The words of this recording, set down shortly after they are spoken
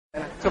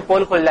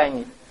پول کھل جائیں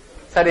گی.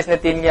 سر اس نے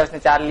 3 لیا، اس نے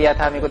 4 لیا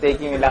تھا، میرے کو تو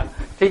 1 ہی ملا.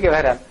 ٹھیک ہے،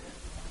 بہرحال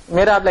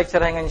میرا اب لیکچر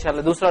رہے گا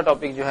انشاءاللہ. دوسرا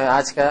ٹاپک جو ہے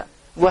آج کا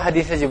وہ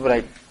حدیث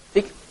جبرائیل.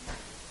 ٹھیک.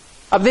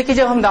 اب دیکھیے،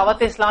 جب ہم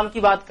دعوت اسلام کی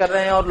بات کر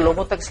رہے ہیں اور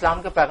لوگوں تک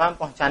اسلام کا پیغام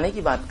پہنچانے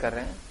کی بات کر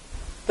رہے ہیں،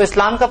 تو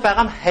اسلام کا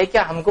پیغام ہے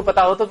کیا ہم کو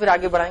پتا ہو تو پھر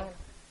آگے بڑھائیں گے.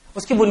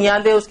 اس کی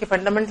بنیادیں، اس کے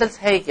فنڈامنٹلز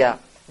ہے کیا،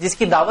 جس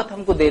کی دعوت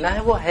ہم کو دینا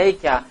ہے وہ ہے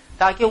کیا،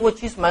 تاکہ وہ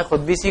چیز میں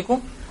خود بھی سیکھوں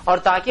اور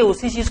تاکہ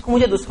اسی چیز کو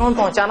مجھے دوسروں میں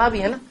پہنچانا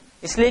بھی ہے نا.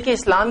 اس لیے کہ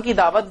اسلام کی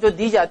دعوت جو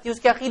دی جاتی ہے اس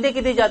کے عقیدے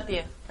کی دی جاتی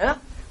ہے نا.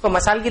 تو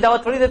مسائل کی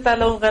دعوت تھوڑی دیتا ہے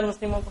لوگوں غیر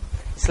مسلموں کو.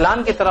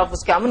 اسلام کی طرف،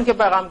 اس کے امن کے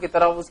پیغام کی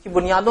طرف، اس کی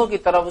بنیادوں کی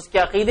طرف، اس کے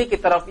عقیدے کی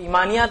طرف،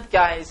 ایمانیات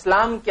کیا ہے،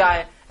 اسلام کیا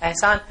ہے،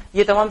 احسان،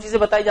 یہ تمام چیزیں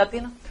بتائی جاتی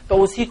ہیں نا.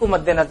 تو اسی کو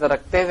مد نظر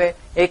رکھتے ہوئے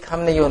ایک ہم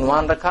نے یہ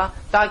عنوان رکھا،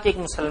 تاکہ ایک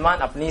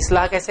مسلمان اپنی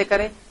اصلاح کیسے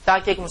کرے،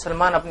 تاکہ ایک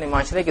مسلمان اپنے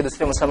معاشرے کے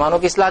دوسرے مسلمانوں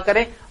کی اصلاح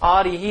کرے،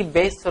 اور یہی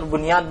بیس اور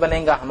بنیاد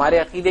بنے گا ہمارے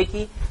عقیدے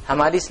کی،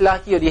 ہماری اصلاح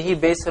کی، اور یہی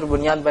بیس اور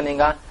بنیاد بنے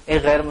گا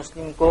ایک غیر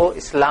مسلم کو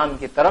اسلام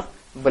کی طرف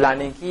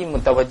بلانے کی،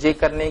 متوجہ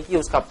کرنے کی،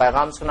 اس کا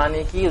پیغام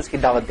سنانے کی، اس کی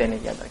دعوت دینے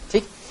کی.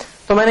 ٹھیک.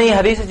 تو میں نے یہ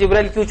حدیث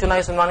جبرائیل کیوں چنا،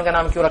 اس عنوان کا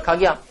نام کیوں رکھا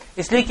گیا؟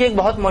 اس لیے کہ ایک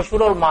بہت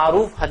مشہور اور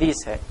معروف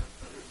حدیث ہے،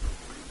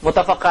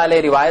 متفق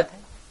علیہ روایت ہے.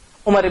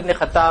 عمر ابن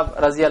خطاب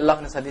رضی اللہ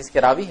عنہ حدیث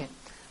کے راوی ہیں.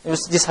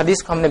 جس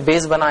حدیث کو ہم نے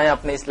بیس بنایا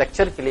اپنے اس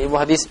لیکچر کے لیے، وہ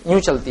حدیث یوں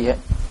چلتی ہے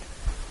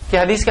کہ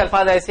حدیث کے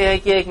الفاظ ایسے ہیں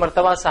کہ ایک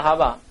مرتبہ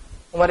صحابہ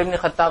عمر ابن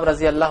خطاب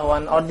رضی اللہ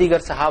عنہ اور دیگر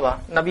صحابہ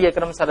نبی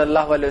اکرم صلی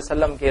اللہ علیہ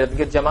وسلم کے ارد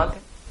گرد جمع تھے.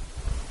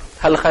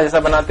 حلقہ جیسا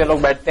بناتے لوگ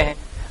بیٹھتے ہیں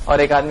اور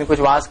ایک آدمی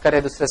کچھ واز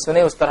کرے دوسرے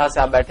سنے، اس طرح سے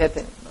آپ بیٹھے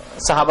تھے،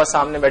 صحابہ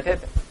سامنے بیٹھے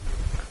تھے.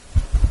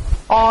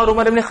 اور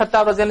عمر ابن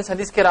خطاب رضی اللہ عنہ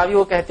حدیث کے راوی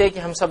وہ کہتے ہیں کہ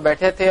ہم سب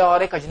بیٹھے تھے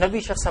اور ایک اجنبی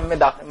شخص ہم میں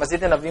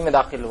مسجد نبوی میں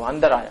داخل ہوا،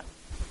 اندر آیا،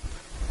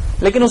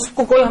 لیکن اس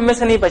کو کوئی ہم میں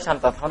سے نہیں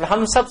پہچانتا تھا.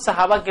 ہم سب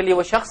صحابہ کے لیے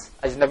وہ شخص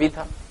اجنبی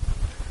تھا.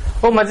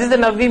 وہ مسجد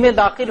نبوی میں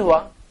داخل ہوا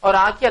اور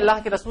آ کے اللہ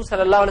کے رسول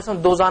صلی اللہ علیہ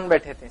وسلم 2 زان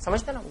بیٹھے تھے،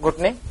 سمجھتے نا،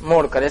 گھٹنے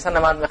موڑ کر، ایسا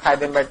نماز میں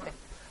قاعدے میں بیٹھتے.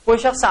 وہ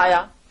شخص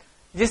آیا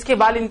جس کے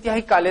بال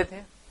انتہائی کالے تھے،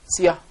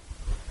 سیاہ،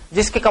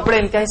 جس کے کپڑے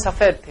انتہائی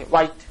سفید تھے،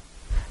 وائٹ،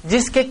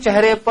 جس کے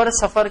چہرے پر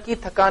سفر کی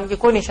تھکان کے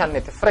کوئی نشان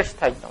نہیں تھے، فریش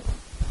تھا ایک دم.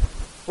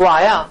 وہ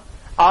آیا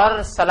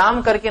اور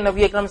سلام کر کے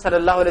نبی اکرم صلی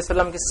اللہ علیہ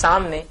وسلم کے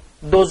سامنے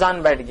 2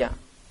 زان بیٹھ گیا،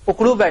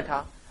 اکڑو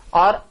بیٹھا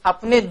اور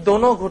اپنے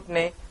دونوں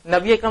گھٹنے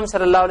نبی اکرم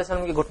صلی اللہ علیہ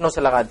وسلم کے گھٹنوں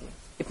سے لگا دیے.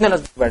 اتنے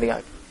نزدیک بیٹھ گیا،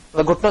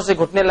 گھٹنوں سے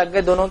گھٹنے لگ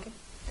گئے دونوں کے،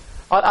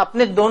 اور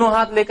اپنے دونوں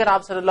ہاتھ لے کر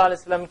آپ صلی اللہ علیہ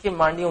وسلم کی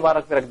مانڈی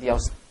مبارک پہ رکھ دیا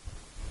اس نے.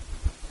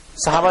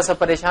 صحابہ سب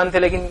پریشان تھے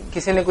لیکن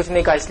کسی نے کچھ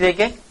نہیں کہا، اس لیے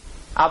کہ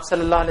آپ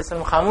صلی اللہ علیہ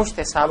وسلم خاموش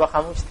تھے، صحابہ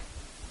خاموش تھے.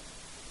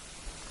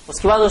 اس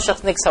کے بعد اس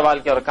شخص نے ایک سوال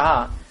کیا اور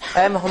کہا،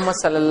 اے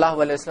محمد صلی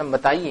اللہ علیہ وسلم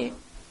بتائیے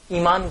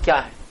ایمان کیا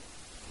ہے،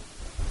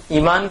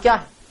 ایمان کیا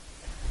ہے؟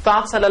 تو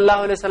آپ صلی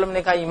اللہ علیہ وسلم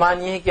نے کہا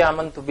ایمان یہ ہے کہ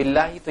آمنت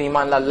باللہ، تو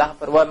ایمان اللہ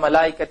پر، وہ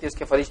ملائکتی اس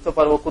کے فرشتوں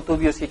پر، وہ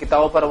کتبی اس کی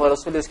کتابوں پر، وہ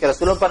رسول اس کے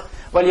رسولوں پر،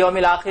 والیوم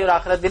الآخر اور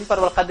آخرت دن پر،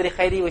 والقدر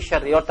خیری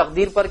والشر، اور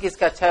تقدیر پر کہ اس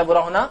کا اچھا ہے برا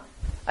ہونا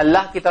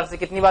اللہ کی طرف سے.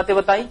 کتنی باتیں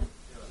بتائی؟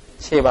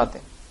 6 باتیں.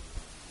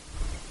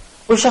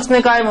 اس شخص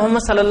نے کہا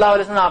محمد صلی اللہ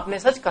علیہ وسلم آپ نے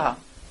سچ کہا.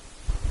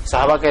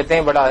 صحابہ کہتے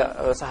ہیں بڑا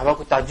صحابہ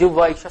کو تعجب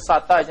ہوا، ایک شخص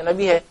آتا ہے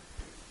اجنبی ہے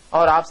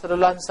اور آپ صلی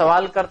اللہ علیہ وسلم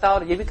سوال کرتا ہے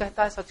اور یہ بھی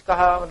کہتا ہے سچ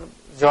کہا،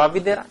 مطلب جواب بھی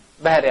دے رہا ہے.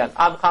 بہرحال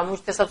آپ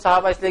خاموش تھے سب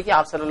صحابہ، اس لیے کہ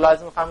آپ صلی اللہ علیہ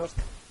وسلم خاموش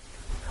تھے.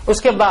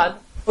 اس کے بعد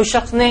اس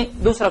شخص نے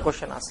دوسرا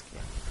کوشچن آسک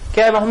کیا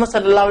کہ اے محمد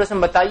صلی اللہ علیہ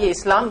وسلم بتائیے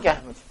اسلام کیا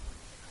ہے مجھے.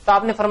 تو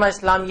آپ نے فرمایا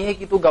اسلام یہ ہے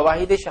کہ تو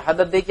گواہی دے،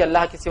 شہادت دے کہ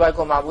اللہ کے سوائے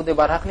کو معبود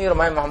برحق نہیں اور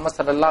میں محمد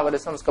صلی اللہ علیہ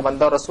وسلم اس کا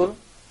بندہ اور رسول،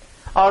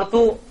 اور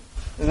تو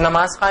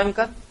نماز قائم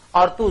کر،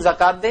 اور تو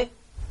زکات دے،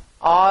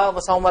 اور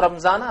وصوم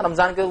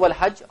رمضان کے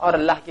والحج، اور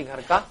اللہ کے گھر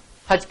کا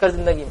حج کر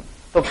زندگی میں.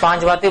 تو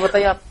 5 باتیں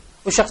بتائی آپ.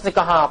 اس شخص نے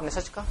کہا آپ نے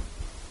سچ کہا.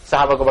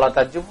 صحابہ کو بڑا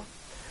تعجب ہوا.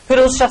 پھر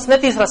اس شخص نے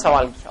تیسرا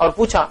سوال کیا اور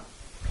پوچھا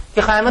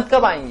کہ قیامت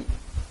کب آئیں گی؟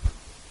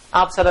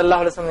 آپ صلی اللہ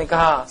علیہ وسلم نے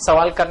کہا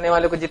سوال کرنے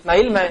والے کو جتنا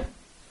علم ہے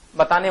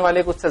بتانے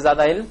والے کو اس سے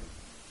زیادہ علم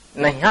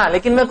نہیں. ہاں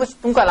لیکن میں کچھ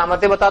تم کو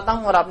علامتیں بتاتا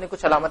ہوں، اور آپ نے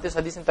کچھ علامتیں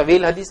حدیثیں،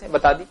 طویل حدیثیں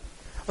بتا دی.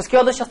 اس کے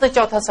بعد اس شخص نے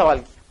چوتھا سوال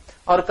کیا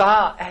اور کہا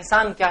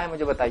احسان کیا ہے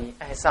مجھے بتائیے،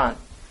 احسان.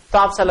 تو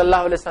آپ صلی اللہ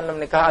علیہ وسلم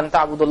نے کہا انت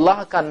عبد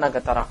اللہ کانک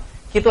ترا،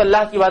 کہ تو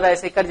اللہ کی عبادت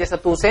ایسے کر جیسا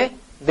تو اسے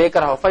دیکھ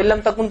رہا ہو. فإن لم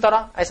تکن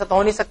ترا، ایسا تو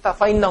ہو نہیں سکتا.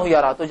 فإنہ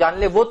یرا، تو جان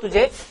لے وہ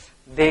تجھے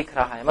دیکھ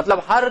رہا ہے. مطلب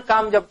ہر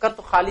کام جب کر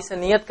تو خالص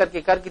نیت کر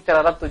کے کر کہ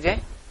تیرا رب تجھے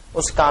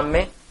اس کام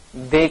میں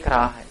دیکھ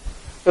رہا ہے.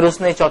 پھر اس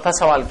نے چوتھا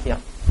سوال کیا،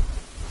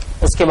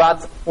 اس کے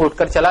بعد اٹھ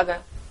کر چلا گیا.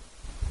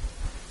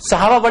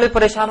 صحابہ بڑے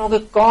پریشان ہو گئے،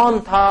 کون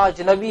تھا،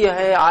 اجنبی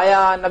ہے، آیا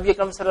نبی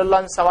اکرم صلی اللہ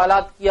علیہ وسلم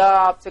سوالات کیا،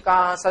 آپ سے کہا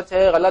ہاں سچ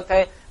ہے غلط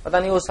ہے، پتہ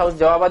نہیں، وہ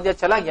جواب دیا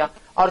چلا گیا.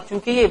 اور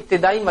چونکہ یہ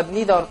ابتدائی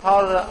مدنی دور تھا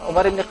اور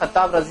عمر ابن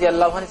خطاب رضی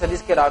اللہ عنہ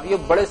حدیث کے راوی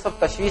بڑے سب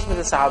تشویش میں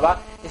تھے صحابہ،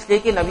 اس لیے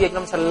کہ نبی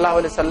اکرم صلی اللہ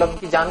علیہ وسلم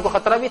کی جان کو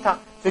خطرہ بھی تھا،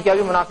 کیونکہ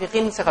ابھی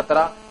منافقین سے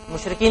خطرہ،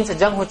 مشرکین سے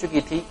جنگ ہو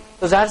چکی تھی،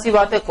 تو ظاہر سی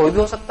بات ہے کوئی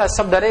بھی ہو سکتا ہے،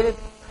 سب ڈرے ہوئے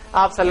تھے.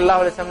 آپ صلی اللہ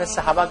علیہ وسلم نے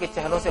صحابہ کے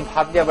چہروں سے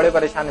بھاپ لیا، بڑے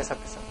پریشان ہیں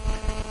سب کے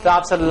سب. تو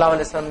آپ صلی اللہ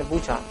علیہ وسلم نے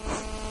پوچھا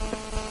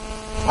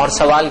اور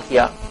سوال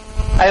کیا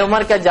اے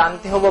عمر کیا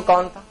جانتے ہو وہ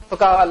کون تھا؟ تو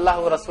کہا اللہ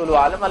و رسول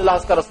عالم، اللہ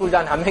اس کا رسول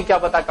جان، ہمیں کیا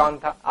پتا کون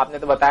تھا، آپ نے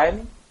تو بتایا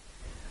نہیں.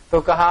 تو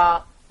کہا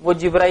وہ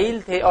جبرائیل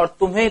تھے اور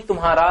تمہیں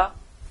تمہارا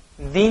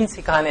دین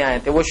سکھانے آئے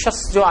تھے. وہ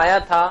شخص جو آیا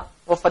تھا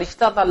وہ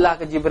فرشتہ تھا اللہ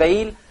کا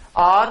جبرائیل.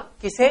 اور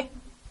کسے؟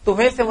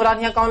 تمہیں سے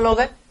مراد یہاں کون لوگ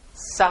ہیں؟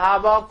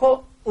 صحابہ کو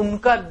ان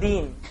کا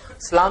دین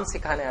اسلام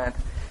سکھانے آیا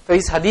تھا. تو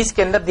اس حدیث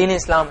کے اندر دین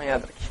اسلام ہے،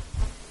 یاد رکھیے.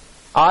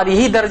 اور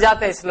یہی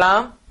درجات ہے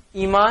اسلام،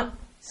 ایمان،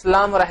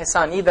 اسلام اور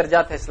احسان. یہ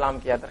درجات ہے اسلام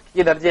کی، یاد رکھیے.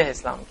 یہ درجے ہے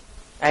اسلام کی.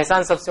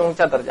 احسان سب سے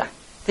اونچا درجہ ہے.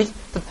 ٹھیک.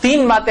 تو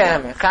تین باتیں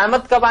اہم ہیں.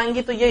 قیامت کب آئیں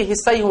گی تو یہ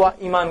حصہ ہی ہوا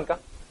ایمان کا،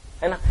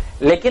 ہے نا.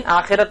 لیکن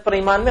آخرت پر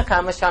ایمان میں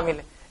قیامت شامل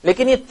ہے.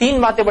 لیکن یہ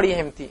تین باتیں بڑی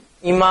اہم تھی: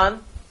 ایمان،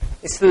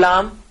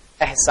 اسلام،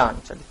 احسان.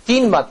 چلیے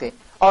تین باتیں.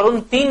 اور ان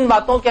تین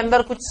باتوں کے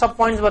اندر کچھ سب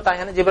پوائنٹس بتائے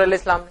ہیں نا جبرائیل علیہ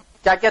السلام نے.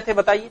 کیا کیا تھے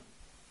بتائیے.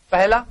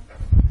 پہلا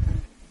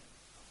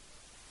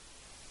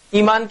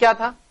ایمان کیا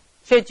تھا؟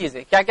 6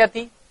 چیزیں. کیا کیا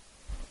تھی؟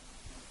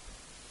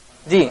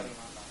 جی،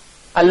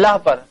 اللہ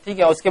پر. ٹھیک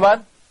ہے. اس کے بعد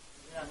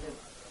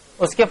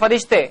اس کے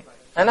فرشتے،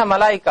 ہے نا،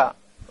 ملائکہ.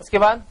 اس کے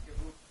بعد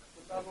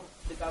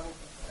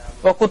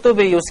وہ کتب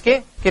ہی، اس کے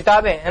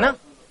کتابیں، ہے نا،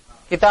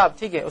 کتاب.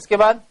 ٹھیک ہے. اس کے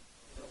بعد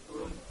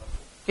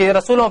کہ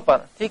رسولوں پر.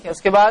 ٹھیک ہے.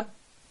 اس کے بعد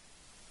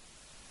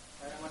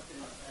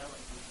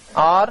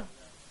اور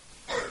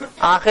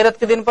آخرت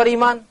کے دن پر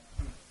ایمان.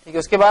 ٹھیک ہے.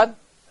 اس کے بعد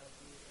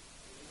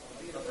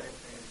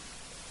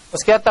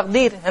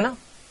تقدیر، ہے نا،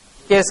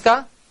 کہ اس کا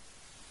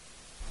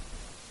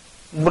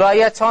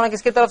برائی اچھا ہونا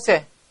کس کی طرف سے؟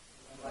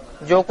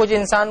 جو کچھ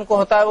انسان کو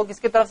ہوتا ہے وہ کس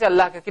کی طرف سے؟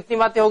 اللہ کے. کتنی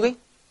باتیں ہو گئی؟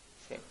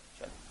 6.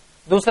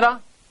 دوسرا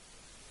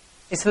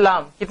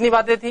اسلام. کتنی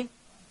باتیں تھی؟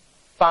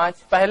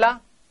 5. پہلا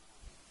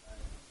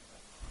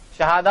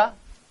شہادہ.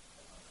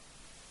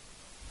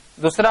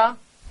 دوسرا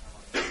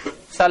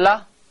صلاح،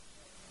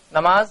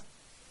 نماز.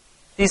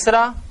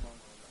 تیسرا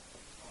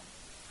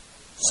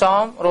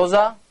صوم،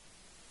 روزہ.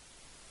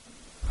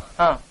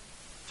 ہاں.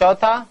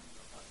 چوتھا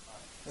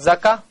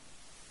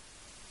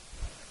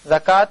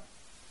زکات.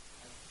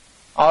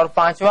 اور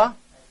 5واں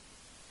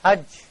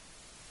حج.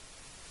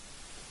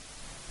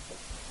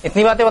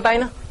 اتنی باتیں بتائی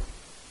نا.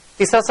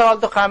 تیسرا سوال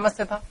تو قیامت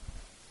سے تھا.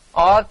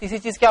 اور تیسری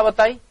چیز کیا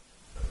بتائی؟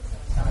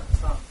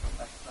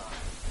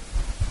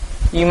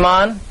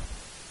 ایمان،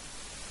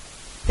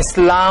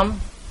 اسلام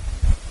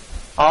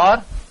اور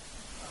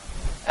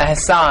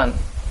احسان.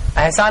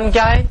 احسان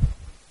کیا ہے؟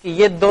 کہ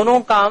یہ دونوں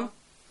کام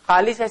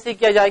خالص ایسے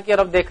کیا جائے کہ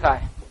رب دیکھ رہا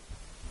ہے.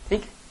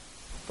 ٹھیک.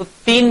 تو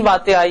 3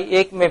 باتیں آئی،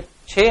 ایک میں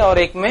 6 اور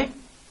ایک میں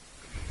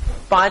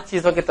 5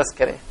 چیزوں کے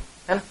تذکرے،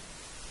 ہے نا.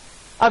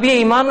 اب یہ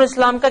ایمان اور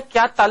اسلام کا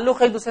کیا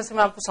تعلق ہے ایک دوسرے سے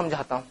میں آپ کو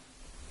سمجھاتا ہوں.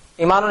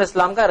 ایمان اور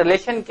اسلام کا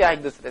ریلیشن کیا ہے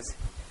ایک دوسرے سے.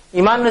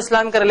 ایمان اور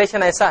اسلام کا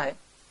ریلیشن ایسا ہے،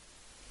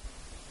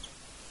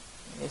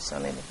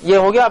 یہ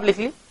ہو گیا، آپ لکھ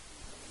لی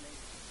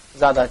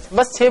زیادہ اچھا.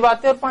 بس 6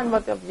 باتیں اور 5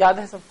 باتیں، اب یاد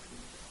ہے سب.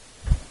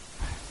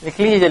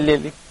 لکھ لیجیے جلدی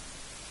جلدی.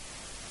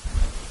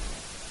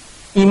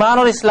 ایمان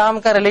اور اسلام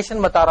کا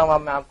ریلیشن بتا رہا ہوں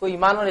اب میں آپ کو.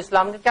 ایمان اور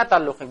اسلام کا کیا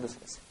تعلق ہے ایک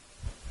دوسرے سے.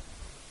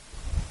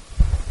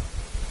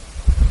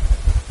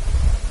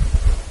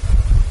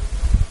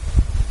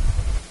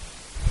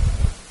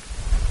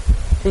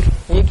 ٹھیک.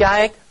 یہ کیا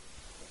ہے؟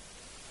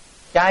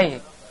 کیا ہے یہ؟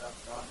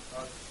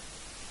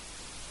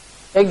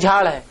 ایک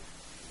جھاڑ ہے.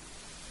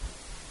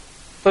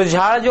 تو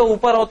جھاڑ جو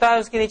اوپر ہوتا ہے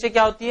اس کے نیچے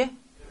کیا ہوتی ہے؟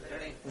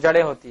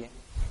 جڑیں ہوتی ہے.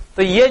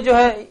 تو یہ جو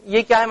ہے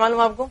یہ کیا ہے معلوم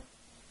آپ کو؟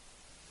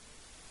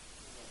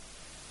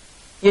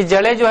 یہ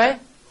جڑیں جو ہے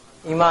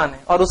ایمان ہے.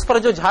 اور اس پر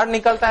جو جھاڑ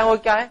نکلتا ہے وہ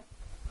کیا ہے؟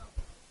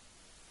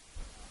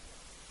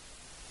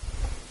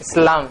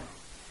 اسلام.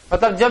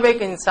 مطلب جب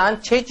ایک انسان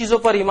 6 چیزوں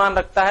پر ایمان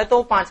رکھتا ہے تو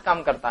وہ 5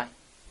 کام کرتا ہے.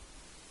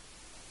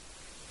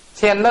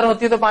 6 اندر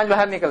ہوتی ہے تو 5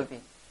 باہر نکلتی.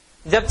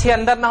 جب 6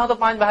 اندر نہ ہو تو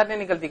 5 باہر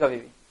نہیں نکلتی کبھی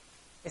بھی.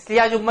 اس لیے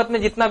آج امت میں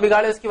جتنا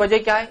بگاڑے اس کی وجہ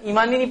کیا ہے؟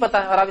 ایمان ہی نہیں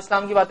پتا ہے. اور آپ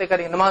اسلام کی باتیں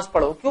کریں، نماز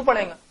پڑھو، کیوں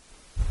پڑھیں گا؟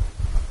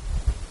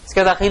 اس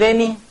کے ذخیرے ہی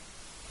نہیں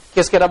کہ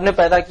اس کے رب نے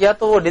پیدا کیا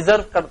تو وہ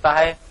ڈیزرو کرتا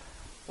ہے.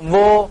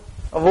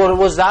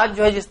 وہ ذات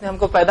جو ہے جس نے ہم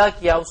کو پیدا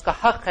کیا اس کا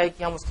حق ہے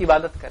کہ ہم اس کی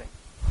عبادت کریں.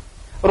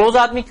 روزہ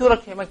آدمی کیوں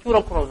رکھے؟ میں کیوں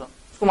رکھوں روزہ؟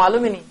 اس کو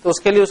معلوم ہی نہیں. تو اس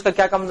کے لیے اس کا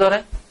کیا کمزور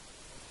ہے؟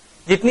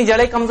 جتنی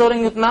جڑیں کمزور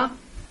ہیں اتنا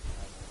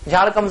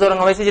جھاڑ کمزور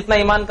ہوگا. ویسے جتنا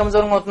ایمان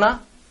کمزور ہوگا اتنا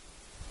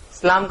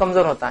اسلام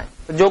کمزور ہوتا ہے.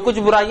 تو جو کچھ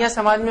برائیاں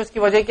سماج میں اس کی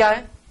وجہ کیا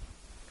ہے؟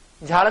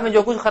 جھاڑ میں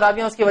جو کچھ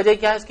خرابیاں اس کی وجہ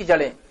کیا ہے؟ اس کی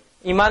جڑیں.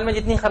 ایمان میں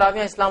جتنی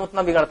خرابیاں اسلام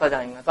اتنا بگڑتا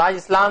جائیں گا. تو آج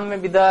اسلام میں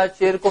بدعت،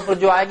 شرک، کفر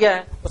جو آ گیا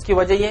ہے اس کی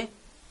وجہ یہ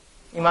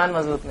ایمان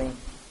مضبوط نہیں.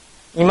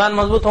 ایمان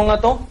مضبوط ہوگا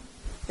تو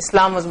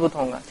اسلام مضبوط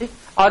ہوگا. ٹھیک.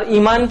 اور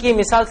ایمان کی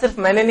مثال صرف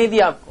میں نے نہیں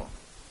دی آپ کو،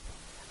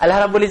 اللہ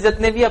رب العزت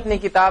نے بھی اپنی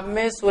کتاب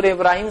میں سورہ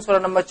ابراہیم سورہ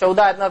نمبر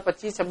 14 آیت نمبر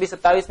 25، 26،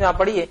 27 میں آپ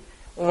پڑھیے.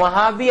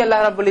 وہاں بھی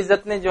اللہ رب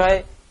العزت نے جو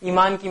ہے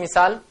ایمان کی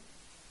مثال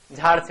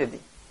جھاڑ سے دی.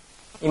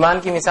 ایمان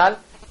کی مثال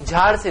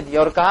جھاڑ سے دی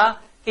اور کہا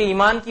کہ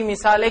ایمان کی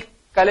مثال ایک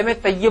کلمہ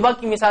طیبہ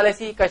کی مثال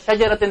ایسی کا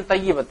شجرۃ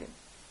طیبۃ،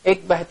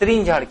 ایک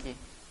بہترین جھاڑ کی،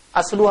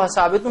 اصلها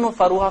ثابت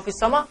وفروعها فی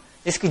السماء،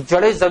 جس کی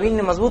جڑیں زمین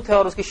میں مضبوط ہے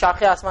اور اس کی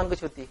شاخیں آسمان کو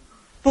چھوتی.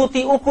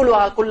 توتی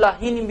اکلها کل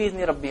حین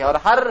باذن ربها، اور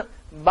ہر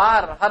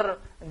بار، ہر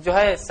جو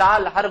ہے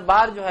سال، ہر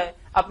بار جو ہے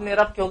اپنے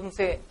رب کے حکم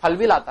سے پھل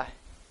بھی لاتا ہے.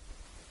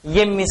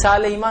 یہ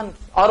مثال ایمان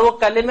کی. اور وہ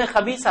کلمہ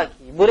خبیثہ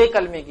کی، برے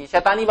کلمے کی،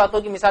 شیطانی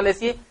باتوں کی مثال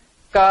ایسی ہے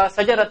کا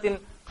شجرۃ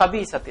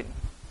خبیثۃ،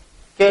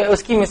 کہ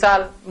اس کی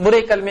مثال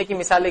برے کلمے کی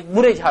مثال ایک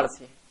برے جھاڑ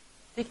سی ہے،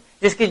 ٹھیک،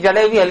 جس کی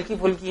جڑیں بھی ہلکی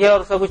پھلکی ہے اور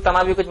اس کا کچھ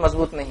تنا بھی کچھ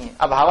مضبوط نہیں ہے،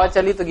 اب ہوا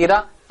چلی تو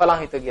گرا، فلاں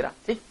ہی تو گرا،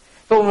 ٹھیک.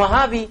 تو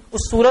وہاں بھی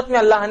اس صورت میں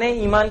اللہ نے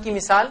ایمان کی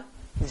مثال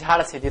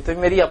جھاڑ سے دی. تو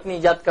میری اپنی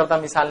ایجاد کردہ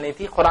مثال نہیں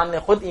تھی، قرآن نے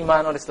خود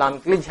ایمان اور اسلام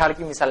کے لیے جھاڑ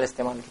کی مثال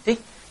استعمال کی، ٹھیک،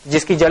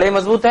 جس کی جڑیں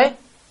مضبوط ہے،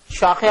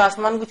 شاخیں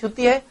آسمان کو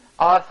چھوتی ہے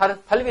اور ہر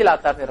پھل بھی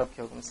لاتا ہے اپنے رب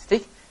کے حکم سے،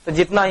 ٹھیک. تو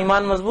جتنا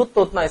ایمان مضبوط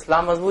تو اتنا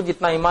اسلام مضبوط،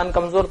 جتنا ایمان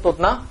کمزور تو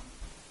اتنا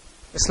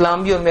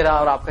اسلام بھی اور میرا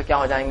اور آپ کا کیا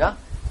ہو جائے گا،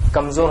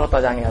 کمزور ہوتا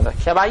جائیں گے. یاد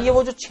رکھیے. اب آئیے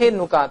وہ جو 6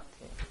 نکات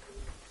تھے،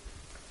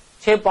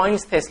 6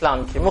 پوائنٹس تھے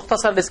اسلام کے،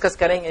 مختصر ڈسکس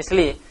کریں گے، اس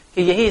لیے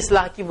کہ یہی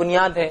اصلاح کی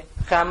بنیاد ہے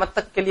قیامت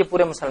تک کے لیے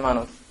پورے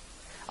مسلمانوں کی،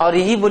 اور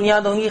یہی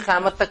بنیاد ہوں گی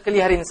قیامت تک کے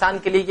لیے ہر انسان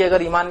کے لیے کہ اگر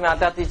ایمان میں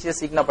آتا ہے تو یہ چیزیں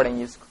سیکھنا پڑیں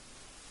گی اس کو،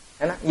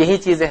 ہے نا. یہی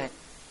چیزیں ہیں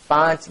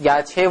 5 یا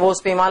 6 وہ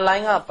اس پہ ایمان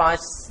لائیں گا، 5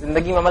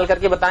 زندگی میں عمل کر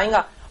کے بتائیں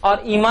گا. اور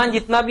ایمان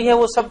جتنا بھی ہے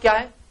وہ سب کیا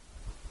ہے،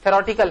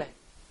 تھیوریٹیکل ہے.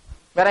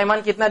 میرا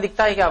ایمان کتنا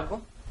دکھتا ہے کہ آپ کو،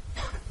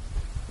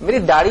 میری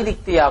داڑھی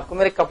دکھتی ہے آپ کو،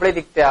 میرے کپڑے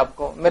دکھتے ہیں آپ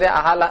کو، میرے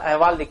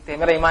احوال دکھتے ہیں،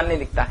 میرا ایمان نہیں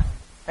دکھتا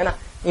ہے نا.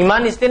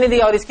 ایمان اس لیے نہیں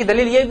دیا، اور اس کی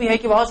دلیل یہ بھی ہے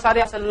کہ بہت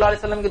سارے صلی اللہ علیہ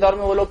وسلم کے دور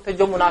میں وہ لوگ تھے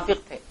جو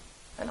منافق تھے،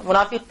 ہے نا،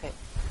 منافق تھے،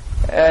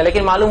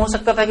 لیکن معلوم ہو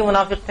سکتا تھا کہ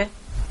منافق تھے.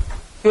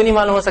 کیوں نہیں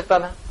معلوم ہو سکتا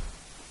تھا؟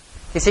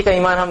 کسی کا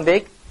ایمان ہم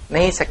دیکھ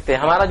نہیں سکتے،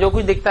 ہمارا جو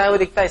کچھ دکھتا ہے وہ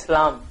دکھتا ہے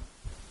اسلام.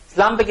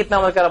 اسلام پہ کتنا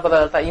عمل کرا پتہ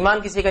چلتا ہے،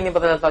 ایمان کسی کا نہیں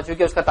پتہ چلتا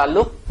چونکہ اس کا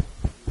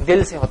تعلق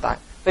دل سے ہوتا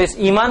ہے. تو اس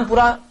ایمان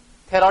پورا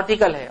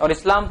تھیوریٹیکل ہے اور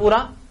اسلام پورا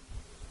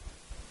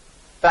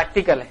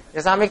پریکٹیکل ہے.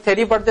 جیسا ہم ایک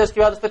تھیوری پڑھتے ہیں اس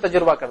کے بعد اس پہ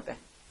تجربہ کرتے ہیں،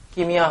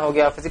 کیمیا ہو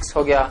گیا، فزکس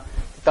ہو گیا،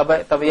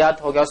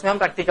 طبیعت ہو گیا، اس میں ہم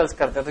پریکٹیکلز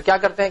کرتے ہیں. تو کیا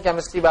کرتے ہیں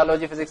کیمسٹری،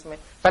 بایولوجی، فزکس میں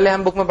پہلے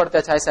ہم بک میں پڑھتے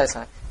ہیں اچھا ایسا ایسا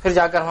ہے، پھر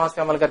جا کر ہم اس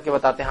پہ عمل کر کے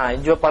بتاتے ہیں ہاں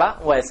جو پڑھا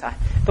وہ ایسا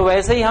ہے. تو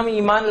ویسے ہی ہم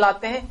ایمان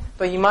لاتے ہیں،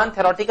 تو ایمان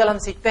تھیوریٹیکل ہم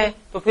سیکھتے ہیں،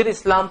 تو پھر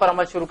اسلام پر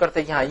عمل شروع کرتے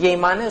ہیں کہ ہاں یہ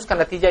ایمان ہے. اس کا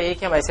نتیجہ یہ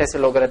کہ ہم ایسے ایسے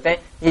لوگ رہتے ہیں،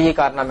 یہ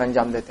کارنامے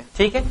انجام دیتے ہیں،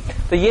 ٹھیک ہے.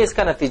 تو یہ اس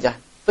کا نتیجہ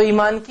ہے. تو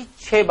ایمان کی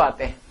 6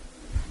 باتیں ہیں،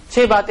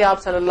 6 باتیں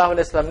آپ صلی اللہ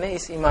علیہ وسلم نے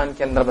اس ایمان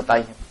کے اندر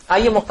بتائی ہیں.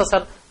 آئیے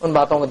مختصر ان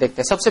باتوں کو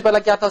دیکھتے ہیں. سب سے پہلا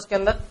کیا تھا اس کے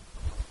اندر،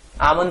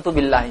 آمنت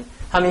باللہ،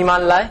 ہم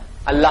ایمان لائے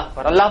اللہ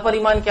پر. اللہ پر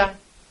ایمان کیا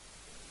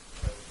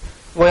ہے،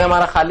 وہ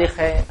ہمارا خالق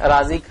ہے،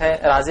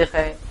 رازق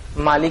ہے،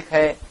 مالک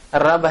ہے،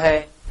 رب ہے،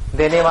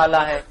 دینے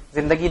والا ہے،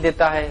 زندگی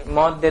دیتا ہے،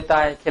 موت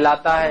دیتا ہے،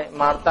 کھلاتا ہے،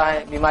 مارتا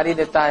ہے، بیماری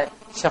دیتا ہے،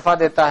 شفا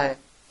دیتا ہے،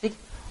 ٹھیک.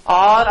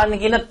 اور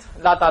انگنت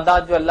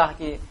لاتعداد جو اللہ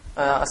کی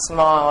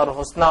اسماء اور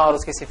حسنہ اور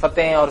اس کی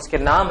صفتیں اور اس کے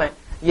نام ہیں،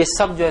 یہ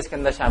سب جو اس کے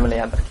اندر شامل ہے.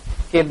 یاد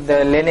رکھیں کہ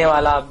لینے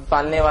والا،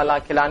 پالنے والا،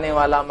 کھلانے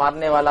والا،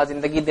 مارنے والا،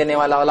 زندگی دینے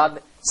والا، اولاد،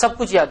 سب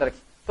کچھ یاد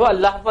رکھیں. تو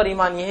اللہ پر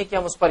ایمان یہ ہے کہ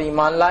ہم اس پر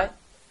ایمان لائے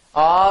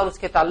اور اس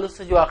کے تعلق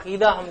سے جو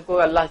عقیدہ ہم کو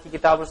اللہ کی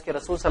کتاب اور اس کے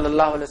رسول صلی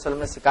اللہ علیہ وسلم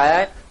نے سکھایا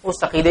ہے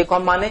اس عقیدے کو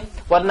ہم مانیں.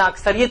 ورنہ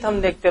اکثریت ہم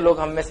دیکھتے لوگ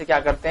ہم میں سے کیا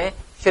کرتے ہیں،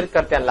 شرک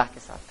کرتے ہیں، اللہ کے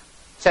ساتھ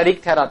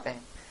شریک ٹھہراتے ہیں،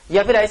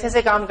 یا پھر ایسے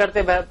ایسے کام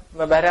کرتے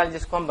بہرحال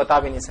جس کو ہم بتا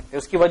بھی نہیں سکتے.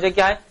 اس کی وجہ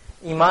کیا ہے،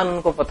 ایمان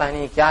ان کو پتہ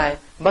نہیں کیا ہے،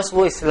 بس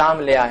وہ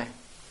اسلام لے آئے،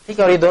 ٹھیک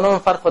ہے. اور یہ دونوں میں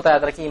فرق ہوتا ہے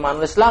یاد رکھیے، ایمان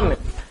اور اسلام میں.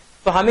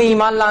 تو ہمیں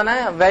ایمان لانا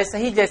ہے ویسے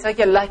ہی جیسا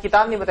کہ اللہ کی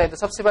کتاب نہیں بتائی. تو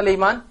سب سے پہلے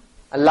ایمان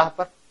اللہ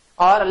پر،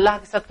 اور اللہ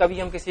کے ساتھ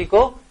کبھی ہم کسی کو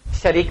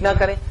شریک نہ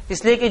کریں،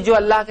 اس لیے کہ جو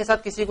اللہ کے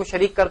ساتھ کسی کو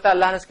شریک کرتا ہے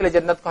اللہ نے اس کے لیے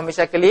جنت کو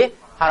ہمیشہ کے لیے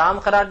حرام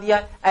قرار دیا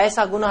ہے.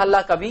 ایسا گناہ اللہ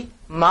کبھی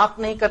معاف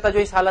نہیں کرتا جو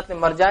اس حالت میں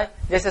مر جائے.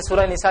 جیسے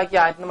سورہ نساء کی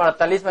آیت نمبر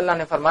 48 میں اللہ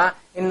نے فرمایا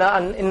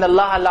ان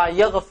اللہ لا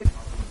یغفر.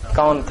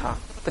 کون تھا؟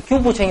 تو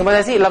کیوں پوچھیں گے، بس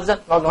ایسے ہی لفظ،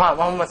 ہاں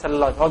محمد صلی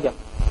اللہ علیہ وسلم، ہو گیا.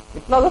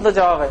 اتنا زیادہ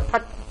جواب ہے،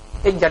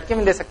 پھٹ ایک جھٹکے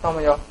میں دے سکتا ہوں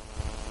میں جواب.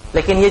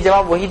 لیکن یہ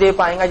جواب وہی دے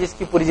پائیں گا جس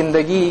کی پوری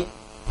زندگی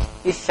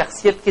اس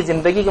شخصیت کی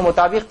زندگی کے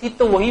مطابق تھی،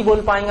 تو وہی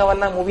بول پائیں گا،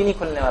 ورنہ منہ بھی نہیں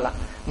کھلنے والا.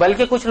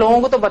 بلکہ کچھ لوگوں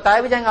کو تو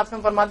بتایا بھی جائیں گا، آپ سے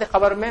فرماتے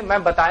خبر میں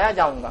بتایا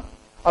جاؤں گا،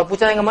 اور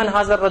پوچھا جائے گا من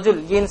حاضر رجل،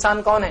 یہ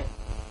انسان کون ہے.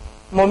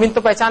 مومن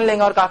تو پہچان لیں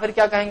گا، اور کافر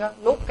کیا کہیں گا،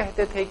 لوگ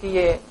کہتے تھے کہ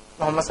یہ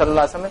محمد صلی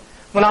اللہ علیہ وسلم ہے.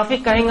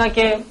 منافق کہیں گا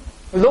کہ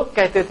لوگ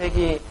کہتے تھے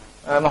کہ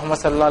محمد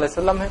صلی اللہ علیہ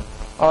وسلم ہے،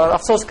 اور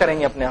افسوس کریں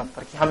گے اپنے آپ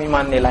پر کہ ہم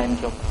ایمان نہیں لائے ان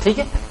کے اوپر. ٹھیک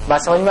ہے،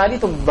 بات سمجھ میں آ رہی؟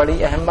 تو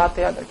بڑی اہم بات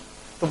ہے، یاد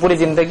رکھیے. تو پوری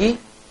زندگی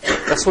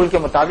رسول کے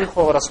مطابق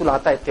ہو، رسول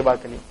آتا ہے اتباع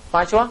کے لیے.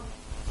 5واں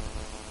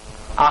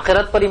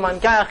آخرت پر ایمان.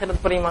 کیا ہے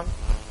آخرت پر ایمان؟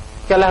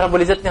 کہ اللہ رب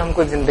العزت نے ہم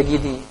کو زندگی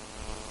دی،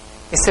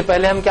 اس سے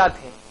پہلے ہم کیا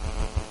تھے،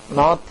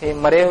 موت تھے،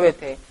 مرے ہوئے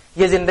تھے.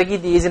 یہ زندگی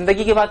دی، یہ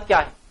زندگی کے بعد کیا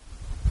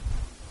ہے،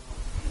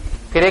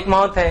 پھر ایک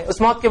موت ہے،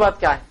 اس موت کے بعد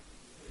کیا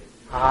ہے،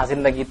 ہاں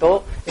زندگی. تو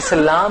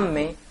اسلام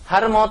میں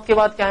ہر موت کے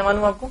بعد کیا ہے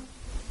معلوم آپ کو،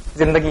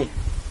 زندگی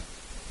ہے.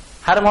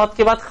 ہر موت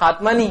کے بعد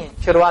خاتمہ نہیں ہے،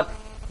 شروعات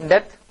ہے.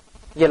 ڈیتھ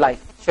یہ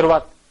لائف،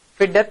 شروعات،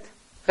 پھر ڈیتھ،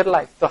 پھر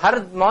لائف. تو ہر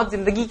موت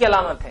زندگی کی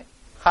علامت ہے،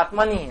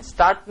 خاتمہ نہیں ہے،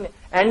 سٹارٹ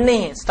اینڈ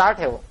نہیں ہے، سٹارٹ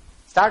ہے. وہ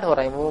سٹارٹ ہو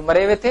رہے ہیں، وہ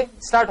مرے ہوئے تھے،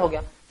 سٹارٹ ہو گیا،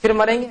 پھر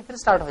مریں گے، پھر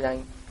سٹارٹ ہو جائیں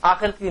گے،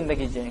 آخرت کی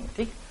زندگی جیئیں گے.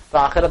 ٹھیک. تو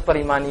آخرت پر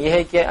ایمان یہ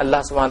ہے کہ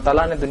اللہ سبحانہ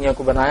تعالیٰ نے دنیا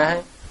کو بنایا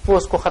ہے، وہ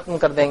اس کو ختم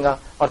کر دیں گا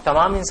اور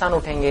تمام انسان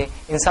اٹھیں گے،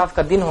 انصاف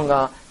کا دن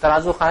ہوگا،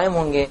 ترازو قائم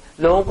ہوں گے،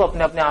 لوگوں کو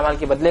اپنے اپنے اعمال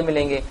کے بدلے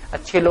ملیں گے.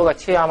 اچھے لوگ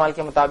اچھے اعمال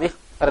کے مطابق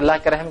اور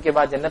اللہ کے رحم کے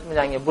بعد جنت میں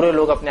جائیں گے. برے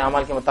لوگ اپنے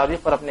اعمال کے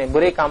مطابق اور اپنے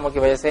برے کاموں کی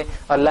وجہ سے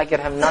اور اللہ کے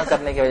رحم نہ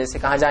کرنے کی وجہ سے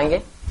کہاں جائیں گے،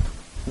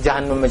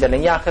 جہنم میں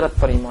جلیں گے. آخرت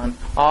پر ایمان.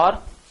 اور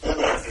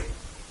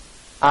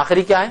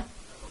آخری کیا ہے،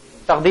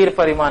 تقدیر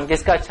پر ایمان،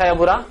 کس کا اچھا یا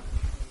برا،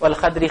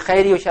 والقدر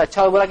خیری،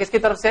 اچھا اور برا کس کی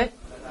طرف سے،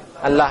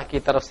 اللہ کی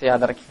طرف سے،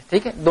 یاد رکھیے،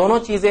 ٹھیک ہے. دونوں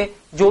چیزیں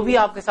جو بھی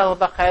آپ کے ساتھ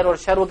ہوتا ہے خیر اور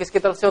شر، وہ کس کی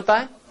طرف سے ہوتا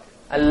ہے،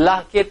 اللہ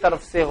کی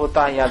طرف سے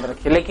ہوتا ہے، یاد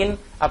رکھیے. لیکن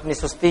اپنی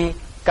سستی،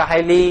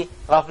 کاہلی،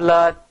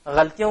 غفلت،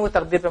 غلطیوں کو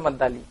تقدیر پہ مت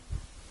ڈالیے،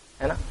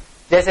 ہے نا.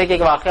 جیسے کہ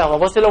ایک واقعہ ہوا،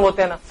 بہت سے لوگ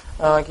ہوتے ہیں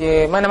نا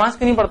کہ میں نماز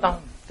کیوں نہیں پڑھتا ہوں،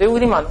 تو وہ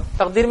نہیں مانو،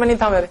 تقدیر میں نہیں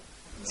تھا میرے،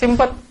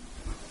 سمپل.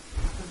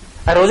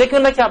 روزے کیوں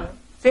نہ کیا آپ نے،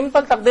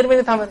 سمپل، تقدیر میں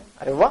نہیں تھا میرے.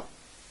 ارے واہ.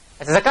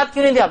 اچھا زکات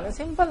کیوں نہیں دیا آپ نے،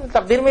 سمپل،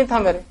 تقدیر میں نہیں تھا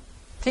میرے.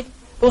 ٹھیک.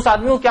 تو اس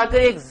آدمی کو کیا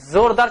کرے، ایک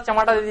زوردار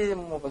چماٹا دے دیجیے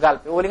گال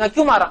پہ، وہ بولے گا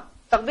کیوں مارا،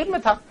 تقدیر میں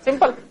تھا،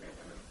 سمپل.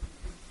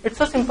 It's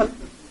so simple.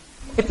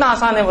 اتنا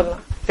آسان ہے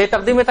بولنا،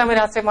 تقدیر میں تھا میرے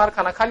ہاتھ سے مار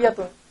کھانا کھا لیا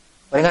تو نے،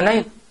 بولے گا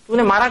نہیں تو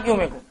نے مارا کیوں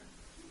میرے کو،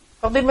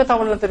 تقدیر میں تھا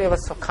بولنا تیرے،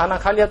 بس کھانا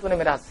کھا لیا تو نے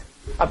میرے ہاتھ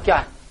سے، اب کیا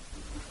ہے.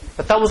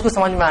 تو تب اس کو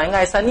سمجھ میں آئے گا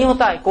ایسا نہیں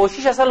ہوتا ہے،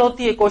 کوشش اصل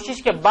ہوتی ہے،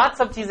 کوشش کے بعد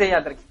سب چیزیں،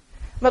 یاد رکھیے.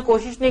 میں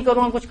کوشش نہیں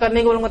کروں گا کچھ کرنے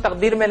کی، بولوں گا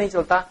تقدیر میں نہیں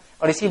چلتا.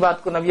 اور اسی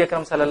بات کو نبی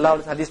اکرم صلی اللہ علیہ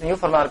وسلم حدیث میں یوں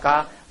فرما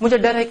کہا، مجھے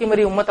ڈر ہے کہ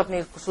میری امت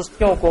اپنی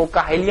سستیوں کو،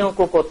 کاہلیوں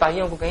کو،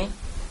 کوتاہیوں کو کہیں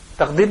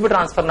تقدیر پہ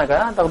ٹرانسفر نہ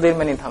کرا. تقدیر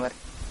میں نہیں تھا میرے،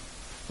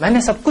 میں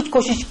نے سب کچھ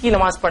کوشش کی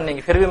نماز پڑھنے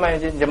کی، پھر بھی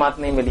مجھے جماعت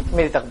نہیں ملی،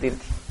 میری تقدیر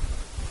تھی.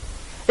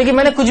 لیکن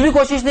میں نے کچھ بھی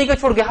کوشش نہیں کی،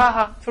 چھوڑ گیا،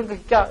 ہاں چھوڑ گیا،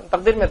 کیا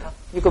تقدیر میں تھا،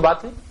 یہ کوئی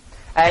بات ہوئی.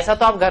 ایسا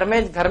تو آپ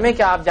گھر میں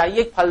کیا آپ جائیے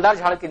ایک پھلدار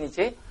جھاڑ کے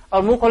نیچے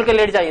اور منہ کھول کے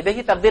لیٹ جائیے،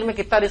 دیکھیے تقدیر میں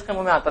کتنا رزق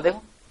منہ میں آتا، دیکھو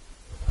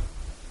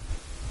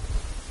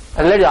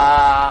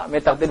اللہ میں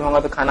تقدیر میں ہوں گا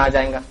تو کھانا آ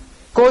جائے گا.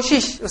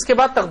 کوشش اس کے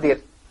بعد تقدیر،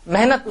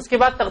 محنت اس کے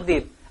بعد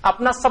تقدیر،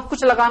 اپنا سب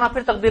کچھ لگانا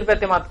پھر تقدیر پہ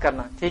اعتماد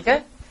کرنا. ٹھیک ہے.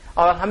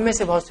 اور ہم میں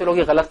سے بہت سے لوگ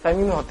یہ غلط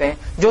فہمی میں ہوتے ہیں،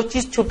 جو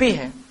چیز چھپی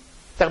ہے،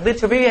 تقدیر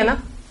چھپی ہوئی ہے نا،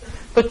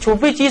 تو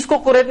چھپی چیز کو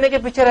قریدنے کے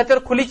پیچھے رہتے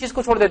اور کھلی چیز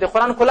کو چھوڑ دیتے.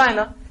 قرآن کھلا ہے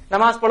نا،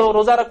 نماز پڑھو،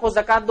 روزہ رکھو،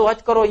 زکات دو،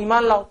 حج کرو،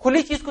 ایمان لاؤ،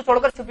 کھلی چیز کو چھوڑ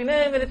کر چھپی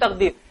نہیں میری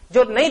تقدیر.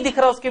 جو نہیں دکھ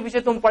رہا اس کے پیچھے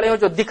تم پڑے ہو،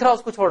 جو دکھ رہا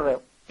اس کو چھوڑ رہے ہو.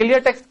 کلیئر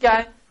ٹیکسٹ کیا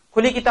ہے،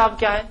 کھلی کتاب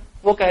کیا ہے،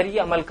 وہ کہہ رہی ہے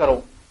عمل کرو.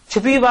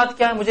 چھپی ہوئی بات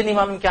کیا ہے، مجھے نہیں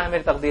معلوم کیا ہے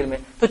میری تقدیر میں.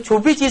 تو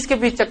چھپی چیز کے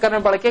پیچھے چکر میں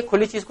پڑ کے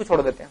کھلی چیز کو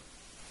چھوڑ دیتے ہیں،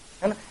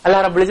 ہے نا. اللہ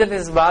رب العزت نے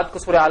اس بات کو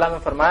سورہ اعلیٰ میں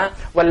فرمایا،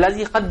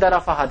 والذی قدر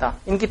فہدی،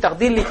 ان کی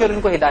تقدیر لکھی اور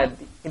ان کو ہدایت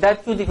دی.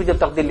 ہدایت کیوں دی، جب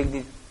تقدیر لکھ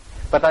دی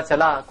پتا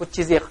چلا کچھ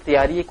چیزیں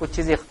اختیاری ہے، کچھ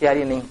چیزیں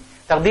اختیاری نہیں.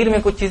 تقدیر میں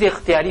کچھ چیزیں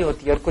اختیاری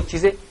ہوتی ہے اور کچھ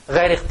چیزیں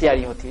غیر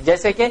اختیاری ہوتی ہے.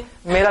 جیسے کہ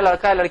میرا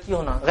لڑکا یا لڑکی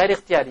ہونا غیر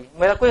اختیاری،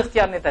 میرا کوئی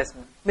اختیار نہیں تھا اس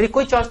میں، میری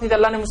کوئی چوائس نہیں تھی،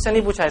 اللہ نے مجھ سے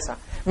نہیں پوچھا ایسا.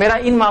 میرا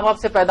ان ماں باپ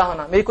سے پیدا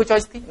ہونا میری کوئی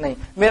چوائس تھی نہیں.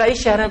 میرا اس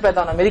شہر میں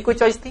پیدا ہونا میری کوئی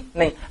چوائس تھی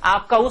نہیں.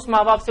 آپ کا اس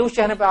ماں باپ سے اس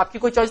شہر میں آپ کی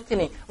کوئی چوائس تھی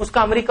نہیں. اس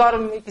کا امریکہ اور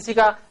کسی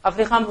کا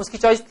افریقہ میں اس کی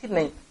چوائس تھی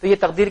نہیں. تو یہ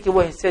تقدیر کے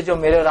وہ حصے جو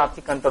میرے اور آپ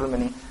کی کنٹرول میں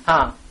نہیں.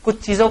 ہاں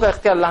کچھ چیزوں کا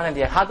اختیار اللہ نے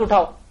دیا. ہاتھ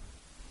اٹھاؤ،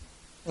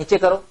 نیچے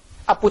کرو،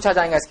 اب پوچھا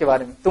جائے گا اس کے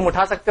بارے میں. تم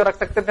اٹھا سکتے ہو، رکھ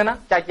سکتے تھے نا،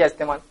 کیا کیا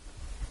استعمال.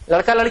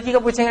 لڑکا لڑکی کا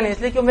پوچھیں گے نہیں، اس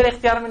لیے کہ میرے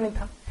اختیار میں نہیں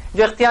تھا.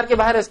 جو اختیار کے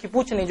باہر ہے اس کی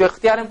پوچھ نہیں، جو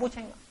اختیار میں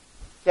پوچھیں گے.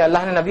 کہ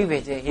اللہ نے نبی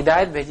بھیجے،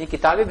 ہدایت بھیجی،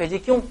 کتابیں بھیجی،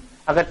 کیوں؟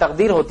 اگر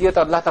تقدیر ہوتی ہے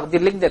تو اللہ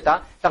تقدیر لکھ دیتا.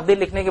 تقدیر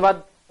لکھنے کے بعد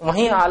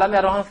وہیں عالم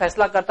ارواح میں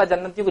فیصلہ کرتا،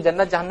 جنتی کو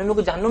جنت، جہنمی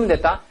کو جہنم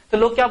دیتا. تو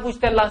لوگ کیا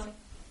پوچھتے اللہ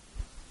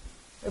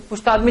سے؟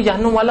 پوچھتا آدمی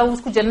جہنم والا،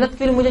 اس کو جنت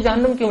کیوں نہیں، مجھے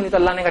جہنم کیوں نہیں؟ تو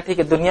اللہ نے کہا ٹھیک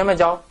ہے، دنیا میں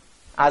جاؤ،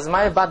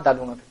 آزمائے، بات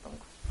ڈالوں گا پھر تم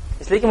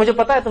کو، اس لیے کہ مجھے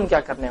پتا ہے تم کیا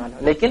کرنے والے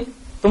ہو، لیکن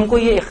تم کو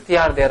یہ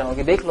اختیار دے رہا ہوں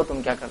کہ دیکھ لو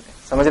تم کیا کرتے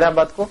ہیں. سمجھ رہے ہیں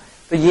بات کو؟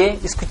 تو یہ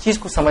اس چیز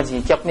کو سمجھیے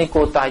کہ اپنی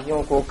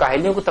کوتاہیوں کو،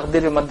 کاہلیوں کو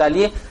تقدیر میں مت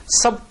ڈالیے.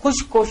 سب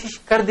کچھ کوشش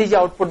کر دیجیے،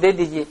 آؤٹ پٹ دے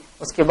دیجیے،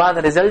 اس کے بعد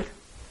ریزلٹ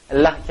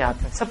اللہ کے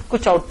ہاتھ میں. سب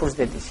کچھ آؤٹ پٹ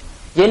دے دیجیے.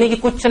 یہ نہیں کہ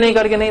کچھ نہیں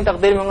کر کے نہیں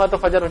تقدیر میں ہوگا تو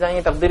فجر ہو جائیں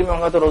گے، تقدیر میں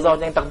ہوگا تو روزہ ہو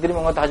جائیں گے، تقدیر میں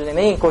ہوگا تو حج ہو جائیں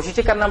گے. نہیں،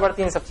 کوششیں کرنا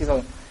پڑتی ہیں ان سب چیزوں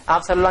میں.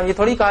 آپ صلی اللہ علیہ وسلم یہ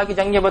تھوڑی کہا کہ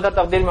جنگ بدر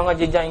تقدیر میں ہوگا،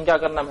 جیت جائیں گے، کیا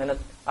کرنا،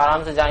 محنت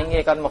آرام سے جائیں گے،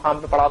 ایک آدھ مقام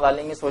پہ پڑاؤ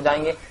ڈالیں گے، سو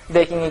جائیں گے،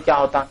 دیکھیں گے کیا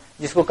ہوتا.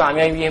 جس کو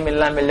کامیابی ہے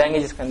ملنا مل جائیں گے،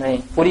 جس کا نہیں،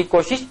 پوری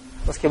کوشش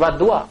اس کے بعد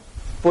دعا،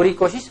 پوری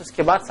کوشش اس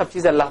کے بعد سب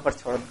چیزیں اللہ پر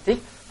چھوڑ. ٹھیک.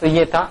 تو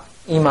یہ تھا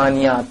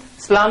ایمانیات.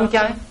 اسلام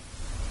کیا ہے؟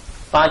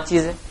 5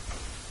 چیزیں.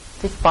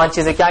 ٹھیک. 5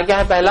 چیزیں کیا کیا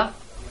ہے؟ پہلا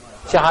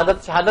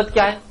شہادت. شہادت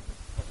کیا ہے؟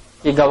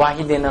 کہ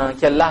گواہی دینا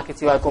کہ اللہ کے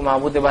سوا کو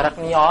معبود برحق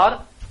نہیں اور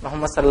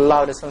محمد صلی اللہ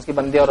علیہ وسلم کی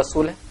بندے اور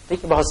رسول ہے.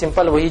 ٹھیک ہے. بہت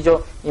سمپل، وہی جو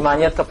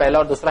ایمانیت کا پہلا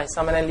اور دوسرا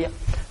حصہ میں نے لیا.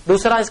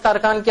 دوسرا اس کا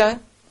ارکان کیا ہے؟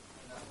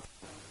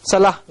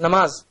 صلاح،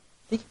 نماز.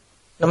 ٹھیک.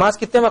 نماز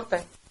کتنے وقت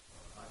ہے؟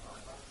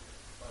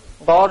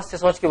 غور سے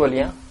سوچ کے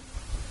بولیے.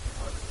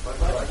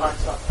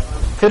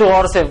 پھر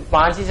غور سے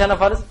 5 ہی ہے نا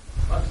فرض؟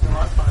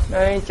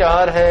 نہیں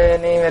 4 ہے،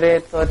 نہیں میرے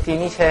تو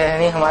 3 ہی ہے،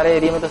 نہیں ہمارے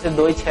ایریا میں تو صرف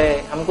 2 ہی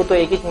ہے، ہم کو تو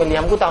 1 ہی ملی،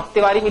 ہم کو تو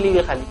ہفتے واری ملی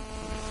ہوئی خالی،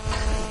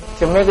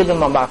 جمعے کے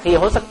جمعہ باقی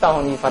ہو سکتا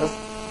ہوں یہ فرض.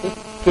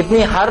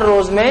 کتنی؟ ہر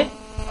روز میں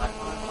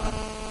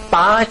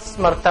 5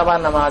 مرتبہ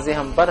نمازیں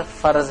ہم پر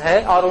فرض ہے،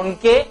 اور ان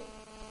کے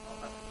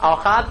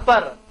اوقات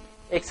پر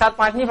ایک ساتھ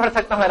 5 نہیں پڑھ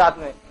سکتا میں رات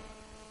میں،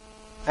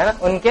 ہے نا.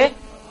 ان کے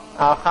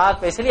اوقات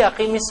پہ، اس لیے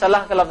اقیم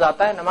الصلاۃ کا لفظ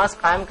آتا ہے، نماز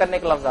قائم کرنے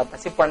کا لفظ آتا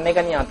ہے، صرف پڑھنے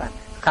کا نہیں آتا ہے.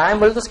 قائم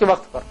بولے تو اس کے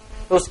وقت پر،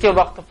 تو اس کے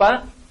وقت پر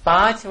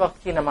 5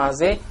 وقت کی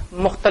نمازیں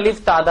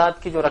مختلف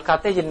تعداد کی جو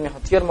رکعتیں جن میں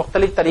ہوتی ہے، اور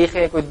مختلف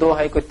طریقے، کوئی 2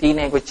 ہے، کوئی 3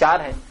 ہے، کوئی 4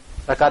 ہے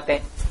رکعتیں،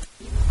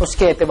 اس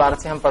کے اعتبار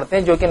سے ہم پڑھتے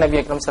ہیں، جو کہ نبی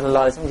اکرم صلی اللہ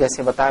علیہ وسلم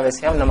جیسے بتایا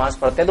ویسے ہم نماز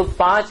پڑھتے ہیں. تو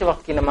 5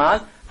 وقت کی نماز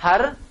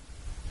ہر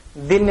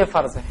دن میں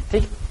فرض ہے.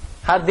 ٹھیک.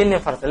 ہر دن میں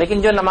فرض ہے.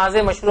 لیکن جو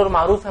نمازیں مشہور اور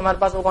معروف ہیں ہمارے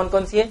پاس وہ کون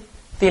کون سی ہے؟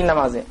 3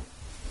 نمازیں.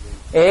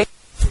 ایک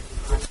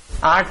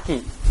 8 کی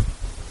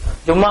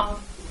جمعہ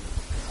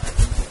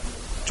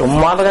تو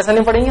کیسا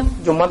نہیں پڑھیں گے,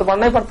 جمعہ تو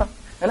پڑھنا ہی پڑتا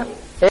ہے نا.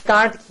 ایک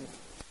 8 کی.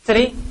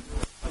 تیسری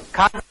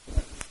کھان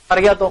مر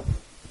گیا تو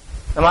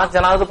نماز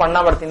جنازہ تو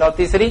پڑھنا پڑتی ہے. اور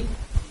تیسری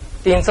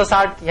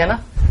 360 کی ہے نا.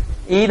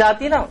 عید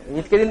آتی نا,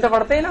 عید کے دن تو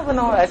پڑھتے ہی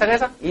نا. ایسا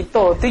کیسا, عید تو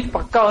ہوتی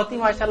پکا ہوتی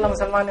ماشاء اللہ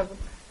مسلمان ہے,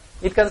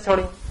 عید کا تو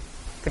چھوڑیں.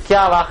 تو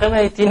کیا واقعی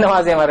میں 3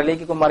 نمازیں ہمارے لیے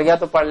کہ کوئی مر گیا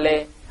تو پڑھ لے,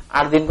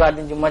 8 دن کو 8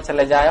 دن جمعہ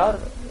چلے جائے. اور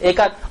ایک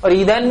اور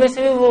عیدین میں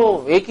سے بھی وہ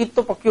ایک عید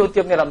تو پکی ہوتی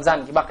ہے اپنے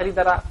رمضان کی. بقرعید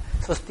ذرا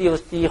سستی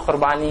وستی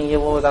قربانی یہ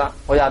وہ ذرا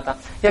ہو جاتا.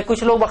 یا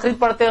کچھ لوگ بقرعید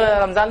پڑھتے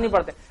رمضان نہیں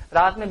پڑھتے,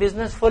 رات میں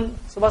بزنس فل,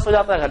 صبح سو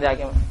جاتا ہے گھر جا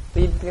کے, تو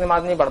عید کی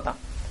نماز نہیں پڑھتا,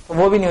 تو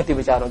وہ بھی نہیں ہوتی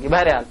بیچاروں کی.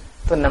 بہرحال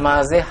تو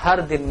نمازیں ہر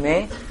دن میں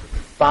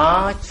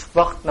 5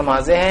 وقت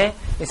نمازیں ہیں.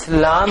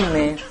 اسلام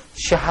میں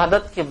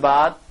شہادت کے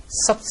بعد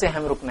سب سے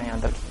اہم رکن ہے,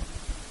 یاد رکھیے.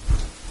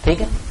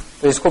 ٹھیک ہے,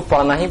 تو اس کو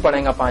پڑھنا ہی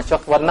پڑے گا 5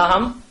 وقت, ورنہ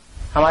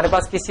ہمارے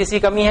پاس کس چیز کی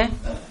کمی ہے؟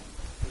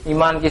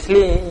 ایمان کی. اس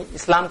لیے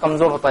اسلام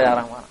کمزور ہوتا جا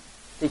رہا ہمارا.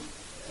 ٹھیک.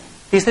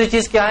 تیسری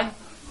چیز کیا ہے؟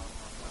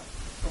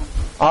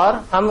 اور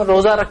ہم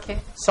روزہ رکھے,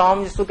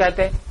 صوم جس کو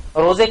کہتے ہیں.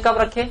 روزے کب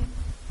رکھے؟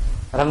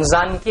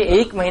 رمضان کے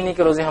 1 مہینے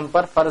کے روزے ہم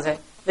پر فرض ہے.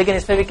 لیکن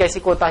اس میں بھی کیسی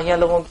کوتاہیاں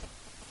لوگوں کی,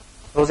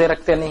 روزے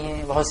رکھتے نہیں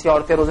ہیں. بہت سی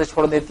عورتیں روزے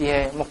چھوڑ دیتی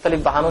ہے, مختلف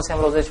بہانوں سے ہم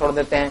روزے چھوڑ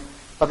دیتے ہیں,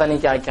 پتہ نہیں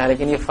کیا کیا.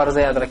 لیکن یہ فرض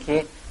ہے, یاد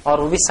رکھیے. اور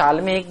وہ بھی سال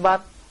میں ایک بار,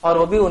 اور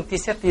وہ بھی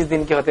 29 یا 30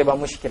 دن کے ہوتے, بہت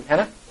مشکل ہے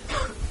نا.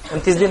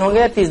 29 دن ہوں گے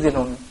یا 30 دن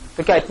ہوں گے,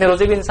 تو کیا اتنے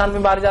روزے بھی انسان میں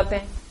باہر جاتے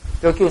ہیں؟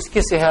 کیونکہ اس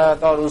کی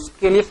صحت اور اس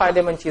کے لیے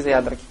فائدے مند چیزیں,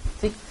 یاد رکھیے.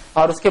 ٹھیک.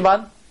 اور اس کے بعد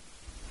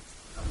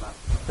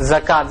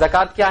زکات.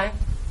 زکات کیا ہے؟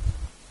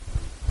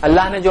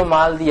 اللہ نے جو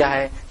مال دیا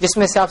ہے جس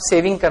میں سے آپ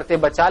سیونگ کرتے,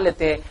 بچا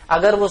لیتے,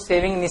 اگر وہ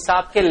سیونگ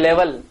نصاب کے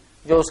لیول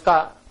جو اس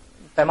کا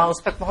پیمانہ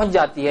اس تک پہنچ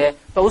جاتی ہے,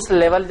 تو اس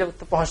لیول جب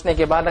پہنچنے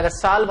کے بعد اگر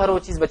سال بھر وہ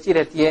چیز بچی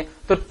رہتی ہے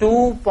تو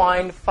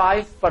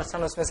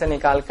 2.5% اس میں سے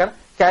نکال کر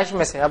کیش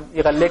میں سے, اب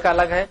یہ غلے کا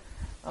الگ ہے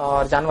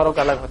اور جانوروں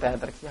کا الگ ہوتا ہے,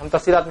 یاد رکھیے. ہم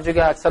تفصیلات میں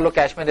چونکہ اکثر لوگ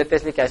کیش میں دیتے ہیں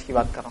اس لیے کیش کی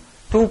بات کر رہا ہوں.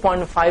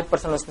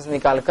 2.5% اس میں سے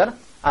نکال کر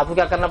آپ کو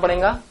کیا کرنا پڑے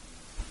گا؟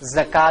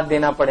 زکات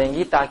دینا پڑے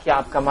گی, تاکہ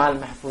آپ کا مال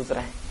محفوظ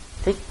رہے.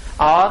 ٹھیک.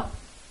 اور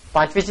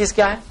 5ویں چیز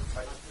کیا ہے؟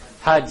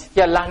 حج.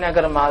 کہ اللہ نے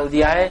اگر مال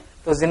دیا ہے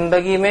تو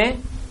زندگی میں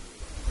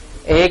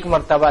 1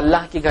 مرتبہ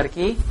اللہ کی گھر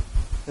کی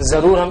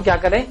ضرور ہم کیا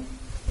کریں؟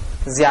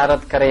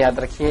 زیارت کریں, یاد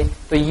رکھیے.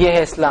 تو یہ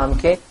ہے اسلام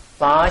کے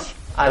 5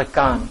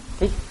 ارکان.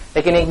 ٹھیک.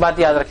 لیکن ایک بات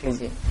یاد رکھ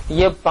لیجئے,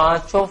 یہ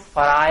 5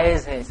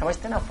 فرائض ہے,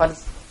 سمجھتے نا,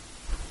 فرض.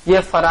 یہ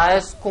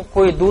فرائض کو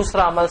کوئی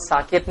دوسرا عمل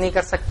ساکت نہیں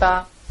کر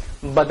سکتا,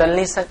 بدل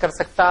نہیں کر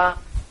سکتا,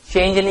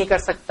 چینج نہیں کر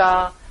سکتا,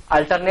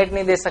 الٹرنیٹ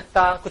نہیں دے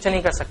سکتا, کچھ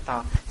نہیں کر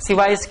سکتا,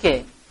 سوائے اس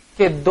کے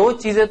کہ 2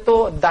 چیزیں تو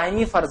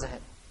دائمی فرض ہے.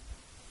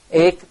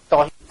 ایک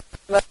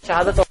توحید,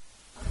 شہادت اور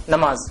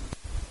نماز.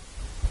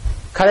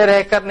 کھڑے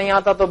رہ کر نہیں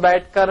آتا تو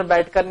بیٹھ کر,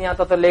 بیٹھ کر نہیں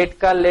آتا تو لیٹ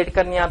کر, لیٹ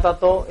کر نہیں آتا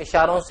تو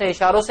اشاروں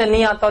سے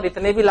نہیں آتا, اور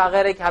اتنے بھی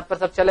لاغیر ہے کہ ہاتھ پر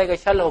سب چلے گئے,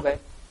 شل ہو گئے,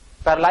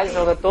 پیرالائز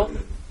ہو گئے, تو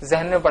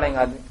ذہن میں پڑیں گے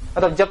آدمی.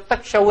 مطلب جب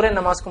تک شعور ہے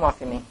نماز کو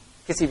معافی نہیں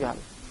کسی بھی حال.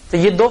 تو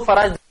یہ 2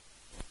 فرائض.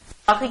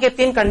 باقی کے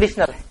 3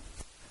 کنڈیشنل ہیں.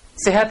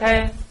 صحت ہے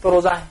تو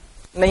روزہ ہے,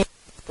 نہیں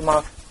تو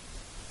معاف ہے.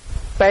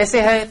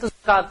 پیسے ہے تو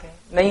زکات ہے,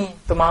 نہیں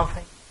تو معاف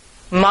ہے.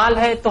 مال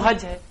ہے تو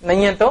حج ہے,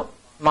 نہیں ہے تو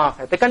معاف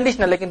ہے. تو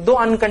کنڈیشنل. لیکن 2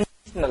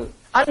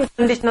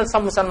 انکنڈیشنل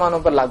سب مسلمانوں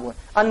پر لاگو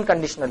ہے.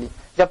 انکنڈیشنلی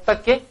جب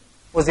تک کہ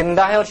وہ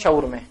زندہ ہے اور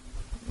شعور میں.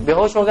 بے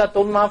ہوش ہو گیا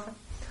تو بھی معاف ہے,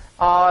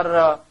 اور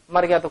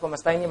مر گیا تو کوئی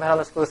مسئلہ ہی نہیں. بہرحال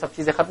اس کو سب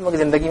چیزیں ختم ہو گئی,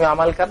 زندگی میں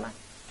عمل کرنا ہے.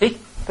 ٹھیک.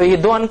 تو یہ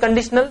 2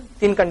 انکنڈیشنل,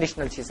 3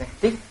 کنڈیشنل چیزیں.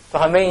 ٹھیک.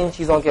 تو ہمیں ان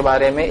چیزوں کے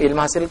بارے میں علم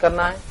حاصل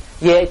کرنا ہے.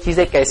 یہ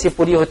چیزیں کیسی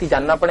پوری ہوتی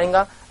جاننا پڑے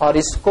گا, اور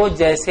اس کو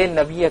جیسے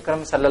نبی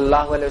اکرم صلی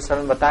اللہ علیہ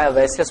وسلم بتایا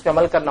ویسے اس پہ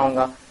عمل کرنا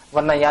ہوگا.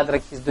 ورنہ یاد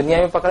رکھیے, اس دنیا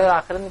میں پکڑے اور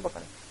آخرت میں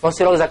پکڑے. بہت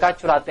سے لوگ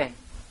زکات چراتے ہیں,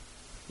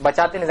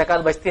 بچاتے نہیں, زکات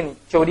بچتی نہیں,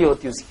 چوری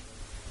ہوتی اس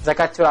کی,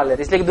 زکات چرا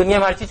لیتے. اس لیے کہ دنیا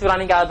میں ہر چیز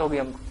چرانے کی عادت ہوگی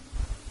ہم کو.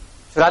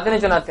 چراتے نہیں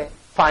چراتے,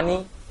 پانی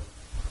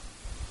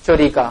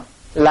چوری کا,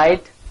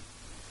 لائٹ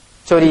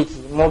چوری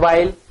کی,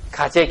 موبائل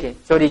کھانچے کے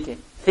چوری کے.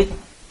 ٹھیک ہے.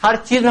 ہر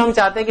چیز میں ہم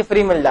چاہتے ہیں کہ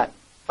فری مل جائے.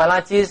 فلاں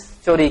چیز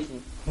چوری کی,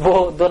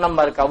 وہ 2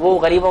 نمبر کا, وہ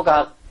غریبوں کا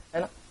حق ہے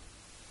نا.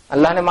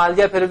 اللہ نے مال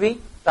دیا پھر بھی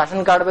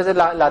راشن کارڈ پہ سے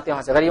لاتے ہیں,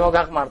 وہاں سے غریبوں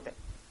کا حق مارتے ہیں.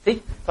 ٹھیک.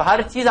 تو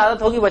ہر چیز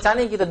عادت ہوگی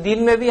بچانے کی. تو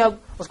دین میں بھی اب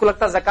اس کو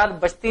لگتا ہے زکات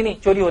بچتی نہیں,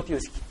 چوری ہوتی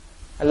اس کی.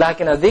 اللہ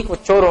کے نزدیک وہ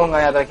چور ہوگا,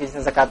 یاد رکھیے, جس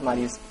نے زکات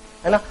ماری اس کی,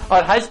 ہے نا.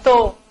 اور حج تو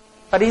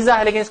فریضہ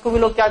ہے, لیکن اس کو بھی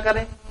لوگ کیا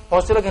کریں,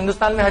 بہت سے لوگ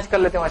ہندوستان میں حج کر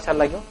لیتے ہیں ماشاء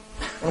اللہ. کیوں؟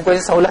 ان کو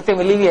ایسی سہولتیں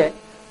ملی ہوئی ہے,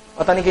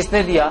 پتہ نہیں کس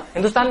نے دیا,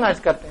 ہندوستان میں حج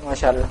کرتے ہیں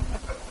ماشاء اللہ.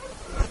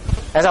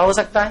 ایسا ہو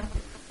سکتا ہے؟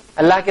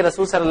 اللہ کے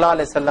رسول صلی اللہ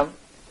علیہ وسلم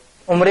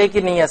عمرے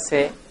کی نیت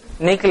سے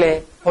نکلے,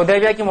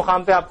 حدیبیہ کے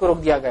مقام پہ آپ کو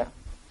روک دیا گیا,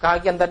 کہا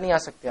کہ اندر نہیں آ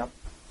سکتے آپ.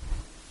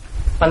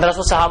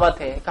 1500 صحابہ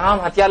تھے, کہا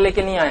ہم ہتھیار لے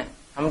کے نہیں آئے,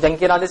 ہم جنگ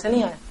کے ارادے سے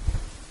نہیں آئے.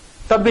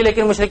 تب بھی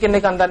لیکن مشرکین نے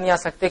کہا اندر نہیں آ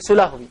سکتے. ایک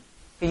صلح ہوئی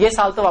کہ یہ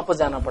سال تو واپس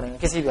جانا پڑے گا,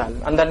 کسی بھی حال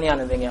میں اندر نہیں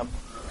آنے دیں گے آپ.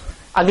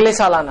 اگلے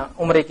سال آنا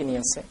عمرے کی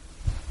نیت سے,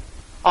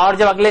 اور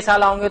جب اگلے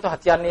سال آؤں گے تو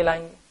ہتھیار نہیں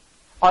لائیں گے,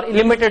 اور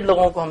لمیٹڈ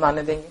لوگوں کو ہم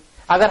آنے دیں گے.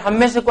 اگر ہم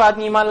میں سے کوئی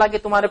آدمی ایمان لا کے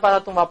تمہارے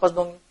پاس تم واپس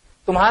دوں گے,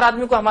 تمہارا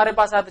آدمی کو ہمارے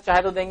پاس آئے تو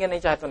چاہے تو دیں گے, نہیں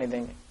چاہے تو نہیں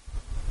دیں گے.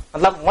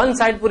 مطلب ون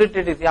سائڈ پوری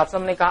ٹریٹی تھی. آپ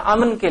سب نے کہا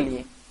امن کے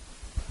لیے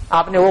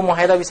آپ نے وہ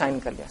معاہدہ بھی سائن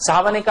کر لیا.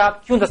 صحابہ نے کہا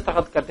آپ کیوں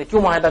دستخط کرتے,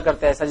 کیوں معاہدہ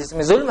کرتے ایسا جس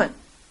میں ظلم ہے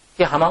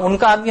کہ ہم ان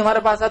کا آدمی ہمارے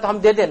پاس آیا تو ہم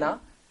دے دینا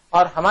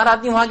اور ہمارا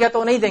آدمی وہاں گیا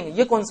تو نہیں دیں گے,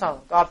 یہ کون سا ہو؟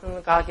 تو آپ نے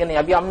کہا کہ نہیں,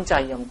 ابھی امن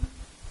چاہیے,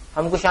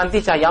 ہم کو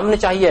شانتی چاہیے, امن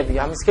چاہیے, ابھی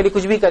ہم اس کے لیے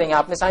کچھ بھی کریں گے.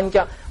 آپ نے سائن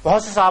کیا.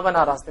 بہت سے صحابہ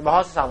ناراض تھے,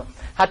 بہت سے صحابہ,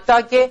 حتیٰ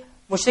کہ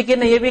مشرکین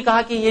نے یہ بھی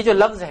کہا کہ یہ جو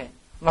لفظ ہے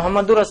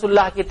محمد رسول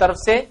اللہ کی طرف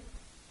سے,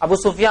 ابو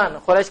سفیان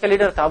قریش کا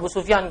لیڈر تھا, ابو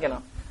سفیان کے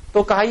نام,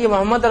 تو کہا یہ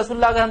محمد رسول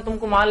اللہ اگر ہم تم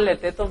کو مان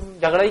لیتے تو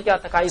جھگڑا ہی کیا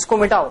تھا, کہا اس کو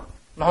مٹاؤ,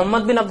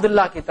 محمد بن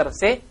عبداللہ کی طرف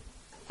سے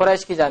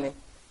قریش کی جانب.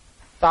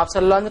 تو آپ صلی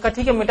اللہ علیہ وسلم نے کہا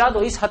ٹھیک ہے مٹا دو.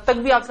 اس حد تک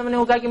بھی آپ سامنے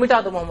ہو گیا کہ مٹا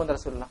دو محمد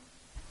رسول اللہ.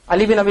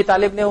 علی بن ابی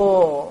طالب نے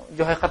وہ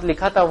جو ہے خط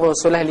لکھا تھا, وہ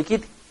صلح لکھی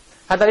تھی.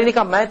 حضرت علی نے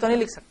کہا میں تو نہیں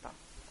لکھ سکتا,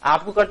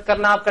 آپ کو کٹ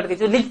کرنا آپ کٹ کے,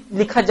 جو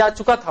لکھا جا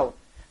چکا تھا وہ,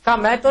 کہا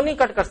میں تو نہیں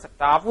کٹ کر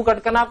سکتا, آپ کو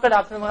کٹ کرنا آپ کٹ.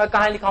 آپ نے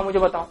کہاں لکھا مجھے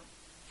بتاؤ.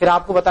 پھر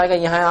آپ کو بتایا گا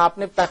یہاں آپ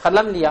نے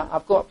قلم لیا,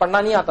 آپ کو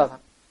پڑھنا نہیں آتا تھا,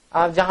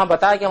 آپ جہاں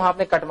بتایا کہ وہاں آپ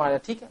نے کٹ مارا,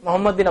 ٹھیک ہے,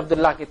 محمد بن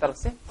عبداللہ کی طرف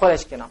سے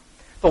قریش کے نام.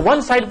 تو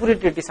ون سائڈ پوری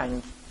ٹریٹی سائن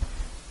کی.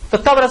 تو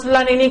تب رسول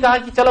اللہ نے نہیں کہا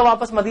کہ چلو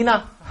واپس مدینہ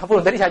آپ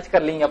ادھر ہی حج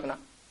کر لیں گے اپنا,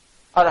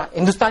 اور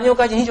ہندوستانیوں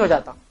کا یہی ہو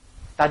جاتا.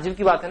 تعجب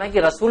کی بات ہے نا کہ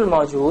رسول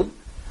موجود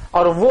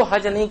اور وہ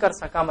حج نہیں کر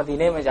سکا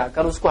مدینے میں جا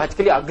کر, اس کو حج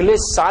کے لیے اگلے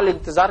سال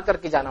انتظار کر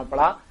کے جانا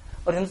پڑا,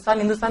 اور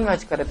ہندوستان میں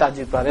حج کرے.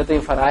 تعجب کی بات ہے. تو یہ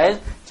فرائض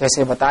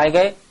جیسے بتائے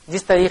گئے,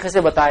 جس طریقے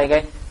سے بتائے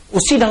گئے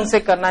اسی ڈھنگ سے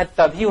کرنا ہے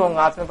تبھی ہوں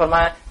گا. آپ نے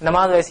فرمایا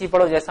نماز ویسی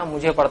پڑھو جیسا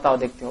مجھے پڑھتا ہو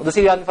دیکھتے ہو.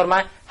 دوسری بات نے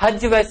فرمایا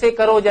حج ویسے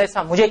کرو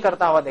جیسا مجھے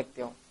کرتا ہوا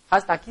دیکھتے ہو.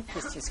 حج تاکید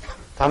کس چیز کی؟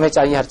 تو ہمیں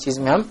چاہیے ہر چیز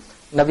میں ہم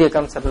نبی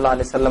اکرم صلی اللہ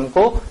علیہ وسلم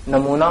کو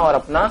نمونہ اور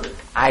اپنا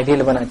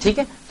آئیڈیل بنا. ٹھیک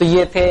ہے, تو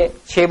یہ تھے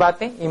 6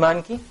 باتیں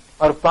ایمان کی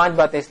اور 5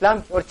 باتیں اسلام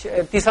کی. اور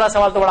تیسرا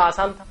سوال تو بڑا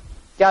آسان تھا,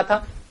 کیا تھا؟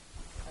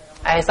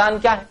 احسان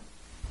کیا ہے؟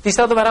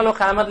 تیسرا تو بہرحال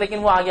قیامت,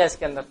 لیکن وہ آ گیا اس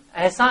کے اندر.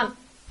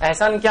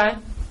 احسان کیا ہے؟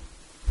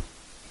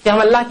 کہ ہم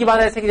اللہ کی بات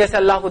ایسے کہ جیسے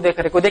اللہ کو دیکھ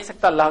رہے. کوئی دیکھ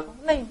سکتا اللہ کو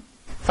نہیں.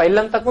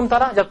 فَإِلَّمْ تَكُنْ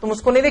تَرَى, جب تم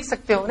اس کو نہیں دیکھ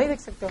سکتے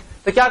ہو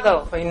تو کیا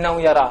کرو؟ فَإِنَّهُ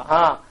يَرَى,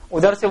 ہاں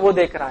ادھر سے وہ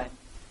دیکھ رہا ہے.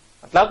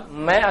 مطلب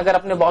میں اگر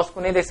اپنے باس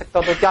کو نہیں دیکھ سکتا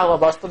تو کیا ہوا,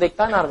 باس تو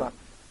دیکھتا ہے نا ہر بار.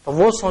 تو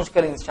وہ سوچ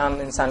کر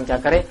انسان کیا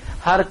کرے,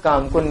 ہر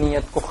کام کو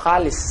نیت کو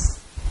خالص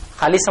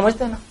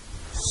سمجھتے ہیں نا,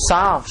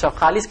 صاف.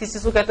 خالص کسی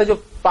کو کہتے ہیں جو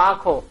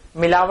پاک ہو,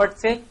 ملاوٹ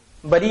سے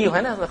بری ہو,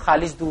 ہے نا.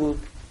 خالص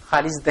دودھ,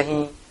 خالص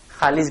دہی,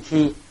 خالص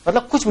گھی,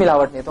 مطلب کچھ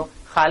ملاوٹ نہیں. تو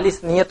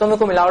خالص نیتوں میں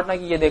کوئی ملاوٹ نہ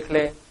کہ یہ دیکھ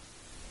لے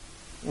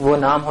وہ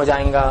نام ہو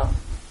جائیں گا,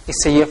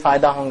 اس سے یہ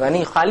فائدہ ہوگا,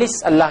 نہیں,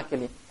 خالص اللہ کے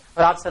لیے.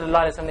 اور آپ صلی اللہ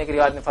علیہ وسلم نے ایک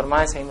روایت میں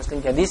فرمایا, صحیح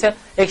مسلم کی حدیث ہے,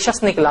 ایک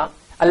شخص نکلا,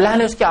 اللہ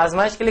نے اس کی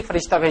آزمائش کے لیے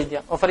فرشتہ بھیج دیا,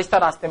 اور فرشتہ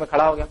راستے میں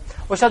کھڑا ہو گیا.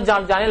 وہ شخص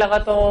جانے لگا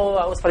تو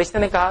اس فرشتے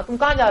نے کہا تم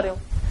کہاں جا رہے ہو؟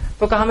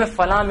 تو کہا میں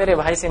فلاں میرے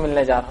بھائی سے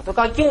ملنے جا رہا ہوں. تو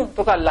کہا کیوں؟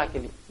 تو کہا اللہ کے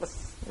لیے, بس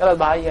میرا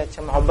بھائی ہے,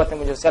 اچھا محبت ہے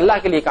مجھے اس سے,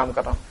 اللہ کے لیے کام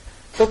کر رہا ہوں.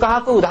 تو کہا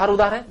کوئی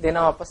ادھار ہے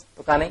دینا واپس؟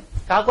 تو کہا نہیں.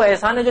 کہا کوئی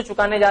احسان ہے جو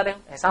چکانے جا رہے ہیں؟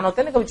 احسان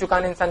ہوتے نا کبھی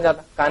چکانے انسان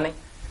جاتا, کہا نہیں.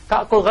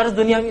 کہا کوئی غرض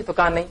دنیا بھی؟ تو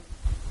کہا نہیں.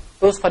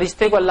 تو اس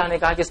فرشتے کو اللہ نے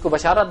کہا کہ اس کو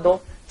بشارت دو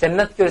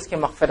جنت کی اور اس کی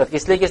مغفرت کی,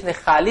 اس لیے کہ اس نے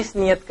خالص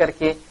نیت کر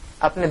کے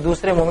اپنے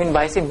دوسرے مومن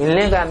بھائی سے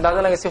ملنے کا اندازہ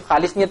لگا, صرف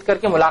خالص نیت کر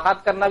کے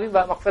ملاقات کرنا بھی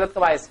مغفرت کا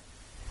باعث ہے.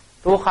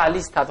 تو وہ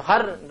خالص تھا. تو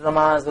ہر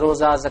نماز,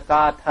 روزہ,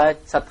 زکوٰۃ, حج,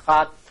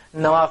 صدقات,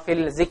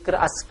 نوافل, ذکر,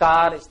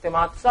 اذکار,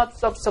 اجتماع,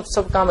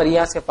 سب کام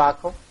ریا سے پاک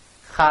ہو,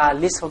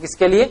 خالص ہو. کس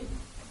کے لیے؟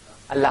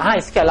 اللہ. ہاں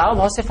اس کے علاوہ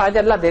بہت سے فائدے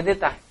اللہ دے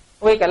دیتا ہے,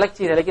 وہ ایک الگ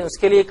چیز ہے, لیکن اس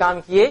کے لیے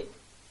کام کیے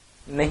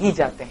نہیں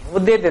جاتے ہیں. وہ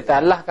دے دیتا ہے,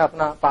 اللہ کا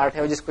اپنا پارٹ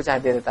ہے, وہ جس کو چاہے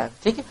دے دیتا ہے.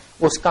 ٹھیک ہے,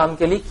 اس کام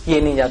کے لیے کیے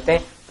نہیں جاتے ہیں.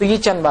 تو یہ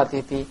چند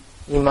باتیں تھی,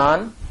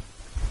 ایمان,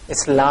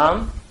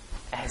 اسلام,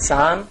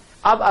 احسان.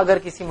 اب اگر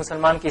کسی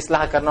مسلمان کی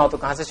اصلاح کرنا ہو تو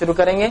کہاں سے شروع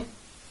کریں گے؟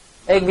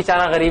 ایک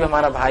بیچارہ غریب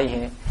ہمارا بھائی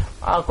ہے,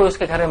 کوئی اس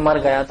کے گھر میں مر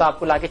گیا تو آپ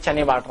کو لا کے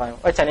چنے بانٹ رہے ہو,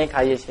 اور چنے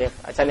کھائیے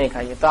شیخ, چنے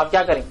کھائیے. تو آپ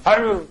کیا کریں؟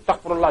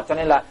 استغفر اللہ,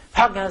 چنے لا,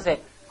 بھاگ یہاں سے,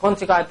 کون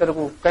سکھایا تیرے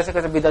کو, کیسے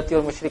بدعتی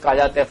اور مشرک آ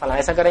جاتے ہیں فلاں,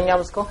 ایسا کریں گے آپ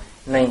اس کو؟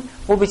 نہیں.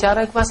 وہ بیچارہ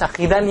کے پاس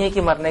عقیدہ نہیں ہے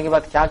کہ مرنے کے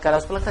بعد کیا کرا,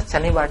 اس کو لگتا ہے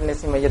چنے بانٹنے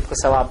سے میت کو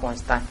ثواب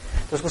پہنچتا ہے.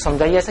 تو اس کو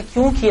سمجھائیے ایسا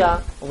کیوں کیا.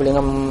 وہ بولے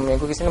گا میرے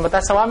کو کسی نے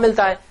بتایا ثواب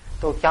ملتا ہے.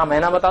 تو کیا میں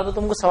نہ بتا دوں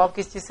تم کو ثواب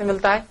کس چیز سے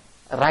ملتا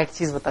ہے؟ رائٹ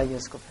چیز بتائیے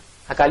اس کو,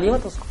 پھر ہکالیے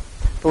مت اس کو,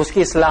 تو اس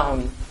کی اصلاح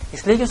ہوگی.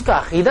 اس لیے کہ اس کا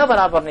عقیدہ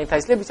برابر نہیں تھا,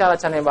 اس لیے بیچارہ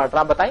چنے بانٹ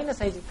رہا. بتائیے نا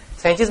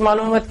صحیح چیز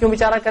معلوم ہے کیوں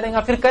بیچارہ کرے گا,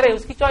 پھر کرے,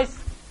 اس کی چوائس.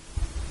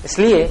 اس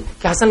لیے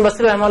کہ حسن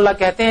بصری رحمہ اللہ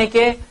کہتے ہیں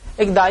کہ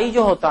ایک دائی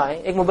جو ہوتا ہے,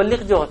 ایک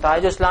مبلغ جو ہوتا ہے,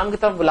 جو اسلام کی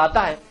طرف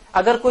بلاتا ہے,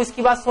 اگر کوئی اس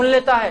کی بات سن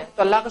لیتا ہے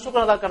تو اللہ کا شکر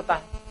ادا کرتا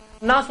ہے,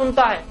 نہ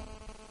سنتا ہے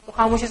تو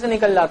خاموشی سے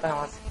نکل جاتا ہے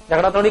وہاں سے.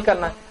 جھگڑا تھوڑی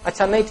کرنا ہے,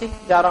 اچھا نہیں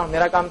ٹھیک جا رہا ہوں,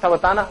 میرا کام تھا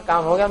بتانا,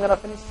 کام ہو گیا میرا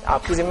فنش,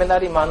 آپ کی ذمہ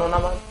داری, مانو نہ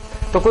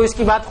مانو. تو کوئی اس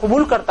کی بات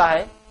قبول کرتا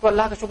ہے تو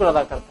اللہ کا شکر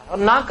ادا کرتا ہے, اور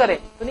نہ کرے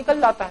تو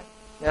نکل جاتا ہے,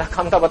 میرا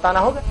کام تھا بتانا,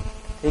 ہو گیا.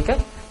 ٹھیک ہے,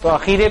 تو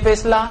عقیدے پہ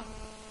اصلاح,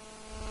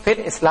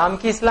 پھر اسلام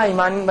کی اصلاح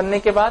ایمان بننے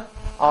کے بعد,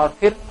 اور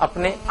پھر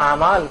اپنے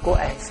اعمال کو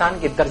احسان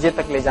کے درجے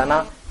تک لے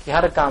جانا کہ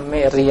ہر کام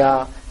میں ریا,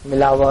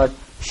 ملاوٹ,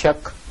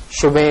 شک,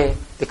 شبہ,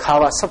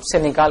 دکھاوا سب سے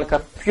نکال کر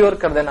پیور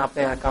کر دینا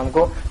اپنے ہر کام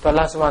کو. تو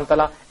اللہ سبحانہ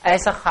تعالیٰ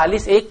ایسا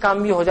خالص ایک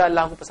کام بھی ہو جائے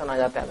اللہ کو پسند آ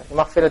جاتا ہے.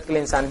 مغفرت کے لیے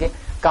انسان کے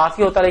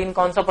کافی ہوتا ہے, لیکن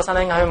کون سا پسند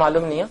آئیں گے ہمیں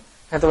معلوم نہیں ہے.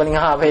 میں تو بولیں گے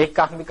ہاں بھائی ایک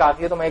کام بھی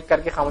کافی ہے تو میں ایک کر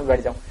کے خاموش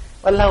بیٹھ جاؤں.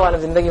 اللہ والا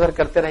زندگی بھر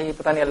کرتے رہیے,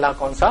 پتہ نہیں اللہ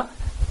کون سا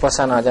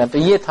پسند آ جائے. تو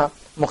یہ تھا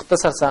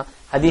مختصر سا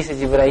حدیث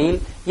جبرائیل.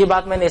 یہ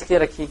بات میں نے اس لیے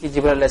رکھی کہ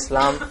جبرائیل علیہ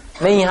السلام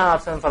نے یہاں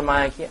آپ سے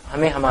فرمایا کہ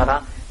ہمیں ہمارا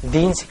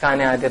دین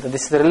سکھانے آئے تھے, تو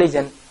دس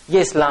ریلیجن,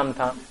 یہ اسلام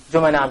تھا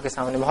جو میں نے آپ کے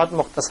سامنے بہت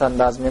مختصر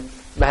انداز میں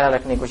بہرا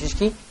رکھنے کی کوشش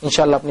کی.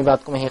 انشاءاللہ اپنی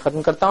بات کو میں ہی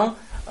ختم کرتا ہوں.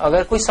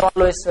 اگر کوئی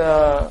سوال ہو اس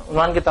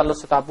عنوان کے تعلق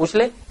سے تو آپ پوچھ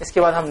لیں. اس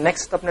کے بعد ہم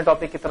نیکسٹ اپنے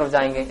ٹاپک کی طرف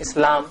جائیں گے,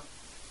 اسلام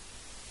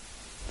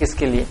کس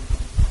کے لیے.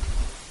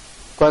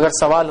 کوئی اگر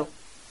سوال ہو,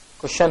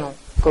 کوشچن ہو,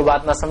 کوئی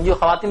بات نہ سمجھو,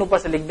 خواتین اوپر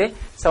سے لکھ دے,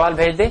 سوال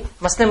بھیج دے.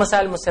 مسئلے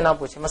مسائل مجھ سے نہ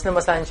پوچھیں, مسئلے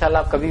مسائل انشاءاللہ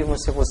آپ کبھی بھی مجھ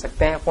سے پوچھ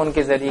سکتے ہیں فون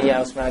کے ذریعے یا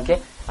اس میں آ کے.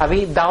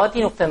 ابھی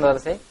دعوتی نقطۂ نظر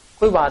سے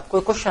کوئی بات,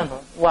 کوئی کوشچن ہو,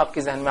 وہ آپ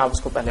کے ذہن میں, آپ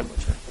اس کو پہلے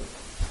پوچھ لیں.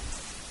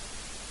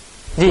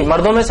 جی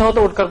مردوں میں سے ہو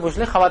تو اٹھ کر پوچھ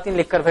لیں, خواتین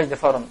لکھ کر بھیج دے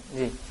فوراً.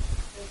 جی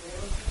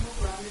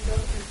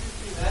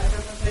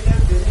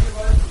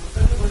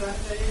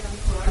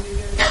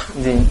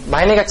جی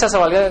بھائی نے ایک اچھا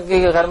سوال کیا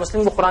کہ غیر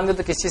مسلم کو قرآن دے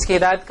تو کس چیز کی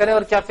ہدایت کرے,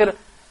 اور کیا پھر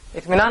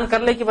اطمینان کر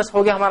لے کہ بس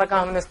ہو گیا ہمارا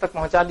کام, ہم نے اس تک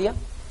پہنچا دیا.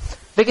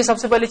 دیکھیے سب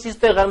سے پہلی چیز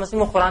تو غیر مسلم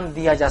کو قرآن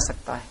دیا جا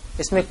سکتا ہے,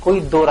 اس میں کوئی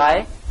دو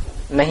رائے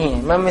نہیں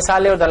ہے. میں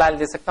مثالیں اور دلائل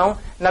دے سکتا ہوں.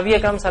 نبی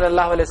اکرم صلی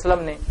اللہ علیہ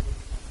وسلم نے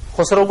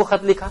خسرو کو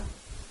خط لکھا,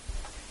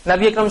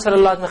 نبی اکرم صلی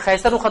اللہ علیہ وسلم نے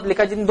خیسر کو خط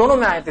لکھا, جن دونوں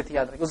میں آئے تھے.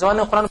 یاد رکھیں اس زمانے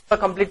میں قرآن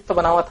کمپلیٹ تو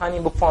بنا ہوا تھا نہیں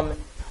بک فارم میں,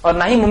 اور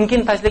نہ ہی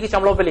ممکن تھا, اس لیے کہ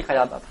چمڑوں پہ لکھا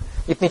جاتا تھا.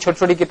 اتنی چھوٹی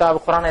چھوٹی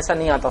کتاب قرآن ایسا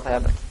نہیں آتا تھا,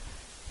 یاد رکھیں.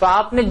 تو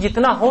آپ نے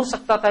جتنا ہو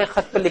سکتا تھا ایک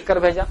خط پہ لکھ کر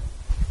بھیجا.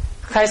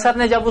 خیسر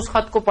نے جب اس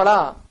خط کو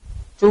پڑھا,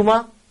 چوما,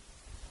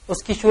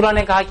 اس کی شورا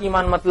نے کہا کہ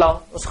ایمان مت لاؤ,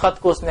 اس خط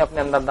کو اس نے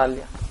اپنے اندر ڈال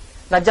لیا.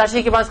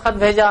 نجاشی کے پاس خط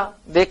بھیجا,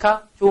 دیکھا,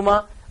 چوما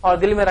اور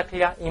دل میں رکھ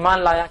لیا,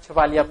 ایمان لایا,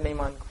 چھپا لیا اپنے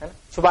ایمان کو, ہے نا,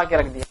 چھپا کے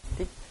رکھ دیا.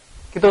 ٹھیک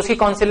کہ تو اس کی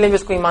کونسل نے بھی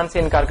اس کو ایمان سے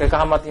انکار کر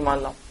کہا مت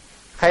ایمان لاؤ.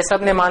 خیسر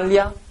نے مان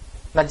لیا,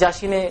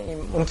 نجاشی نے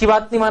ان کی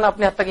بات نہیں مانا,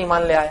 اپنے حد تک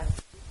ایمان لے آیا.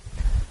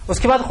 اس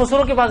کے بعد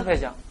خسرو کے پاس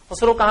بھیجا.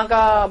 خسرو کہاں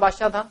کا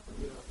بادشاہ تھا؟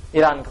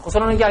 ایران کا.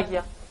 خسرو نے کیا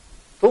کیا,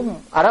 تم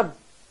عرب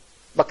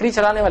بکری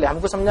چرانے والے, ہم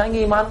کو سمجھائیں گے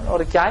ایمان اور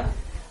کیا ہے.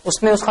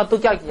 اس نے اس خط کو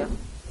کیا کیا,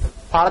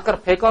 پھاڑ کر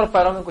پھینکا اور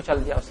پیروں میں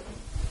کچل دیا. اس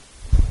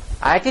نے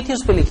آیتیں تھی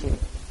اس پہ لکھی ہوئی,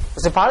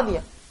 اسے پھاڑ دیا.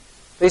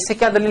 تو اس سے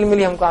کیا دلیل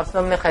ملی ہم کو؟ آپ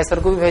نے خیسر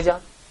کو بھی بھیجا,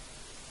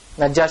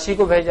 نجاشی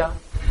کو بھیجا,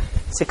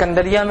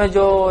 سکندریہ میں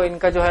جو ان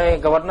کا جو ہے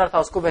گورنر تھا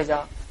اس کو بھیجا,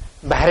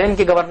 بحرین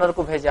کے گورنر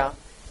کو بھیجا,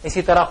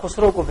 اسی طرح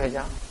خسرو کو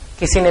بھیجا.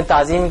 کسی نے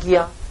تعظیم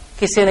کیا,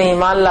 کسی نے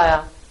ایمان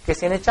لایا,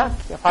 کسی نے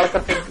چاک کیا, پھاڑ کر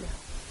پھینک دیا.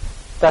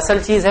 تو اصل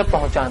چیز ہے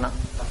پہنچانا.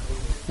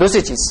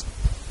 دوسری چیز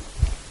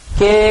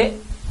کہ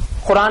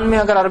قرآن میں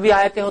اگر عربی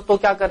آیتیں ہو تو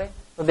کیا کریں؟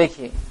 تو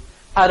دیکھیے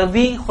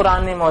عربی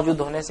قرآن میں موجود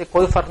ہونے سے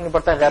کوئی فرق نہیں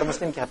پڑتا غیر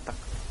مسلم کی حد تک.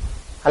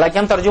 حالانکہ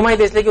ہم ترجمہ ہی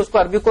دے اس لیے کہ اس کو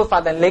عربی کوئی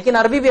فائدہ نہیں, لیکن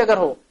عربی بھی اگر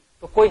ہو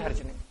تو کوئی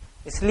حرج نہیں.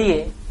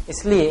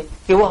 اس لیے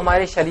کہ وہ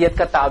ہمارے شریعت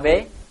کا تابع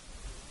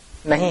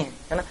نہیں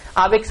ہے نا.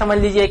 آپ ایک سمجھ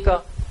لیجئے, ایک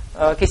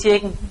کسی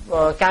ایک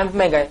کیمپ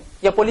میں گئے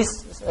یا پولیس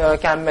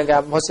کیمپ میں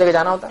گئے, بہت سی جگہ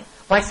جانا ہوتا ہے,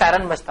 وہاں ایک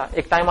سائرن بجتا,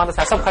 ایک ٹائم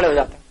آتا ہے سب کھڑے ہو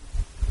جاتے ہیں.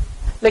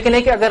 لیکن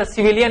ایک اگر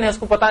سویلین ہے, اس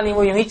کو پتا نہیں,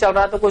 وہ یوں ہی چل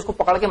رہا ہے, تو کوئی اس کو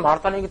پکڑ کے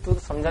مارتا نہیں کہ تو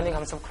سمجھا نہیں کہ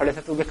ہم سب کھڑے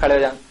تھے, تو بھی کھڑے ہو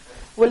جانا.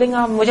 بولیں گے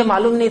مجھے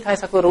معلوم نہیں تھا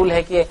ایسا کوئی رول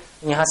ہے کہ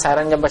یہاں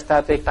سائرن جب بجتا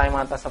ہے تو ایک ٹائم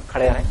آتا ہے سب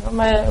کھڑے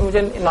رہیں.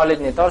 مجھے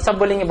نالج نہیں تھا, اور سب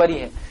بولیں گے بری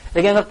ہے.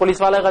 لیکن اگر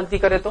پولیس والا غلطی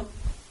کرے تو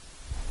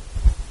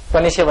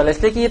پنشیبل ہے,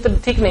 اس لیے کہ یہ تو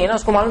ٹھیک نہیں ہے نا,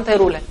 اس کو معلوم تھا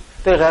رول ہے.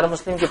 تو غیر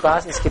مسلم کے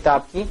پاس اس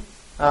کتاب کی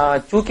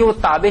چونکہ وہ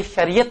تابع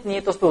شریعت نہیں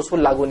ہے تو اس پہ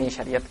اصول لاگو نہیں ہے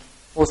شریعت کی,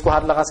 وہ اس کو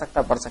ہاتھ لگا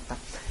سکتا, پڑھ سکتا.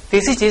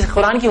 تیسری چیز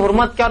قرآن کی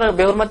حرمت کیا اور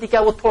بے حرمتی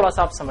کیا, وہ تھوڑا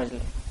سا آپ سمجھ لیں,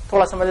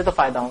 تھوڑا سمجھ لیں تو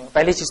فائدہ ہوگا.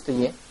 پہلی چیز تو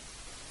یہ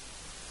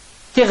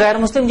کہ غیر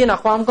مسلم جن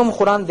اقوام کو ہم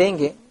قرآن دیں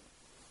گے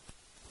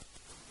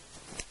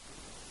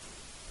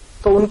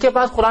تو ان کے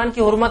پاس قرآن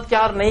کی حرمت کیا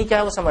اور نہیں کیا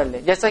ہے وہ سمجھ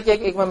لیں. جیسا کہ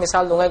ایک میں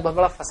مثال دوں گا, ایک بہت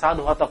بڑا فساد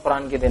ہوا تھا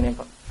قرآن کے دینے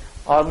پر,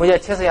 اور مجھے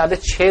اچھے سے یاد ہے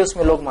 6 اس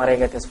میں لوگ مارے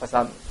گئے تھے اس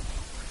فساد میں.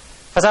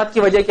 فساد کی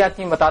وجہ کیا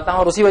تھی بتاتا ہوں,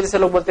 اور اسی وجہ سے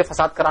لوگ بولتے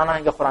فساد کرانا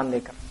ہے کہ قرآن دے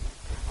کر.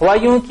 ہوا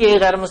یوں کہ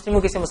غیر مسلم کو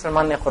کسی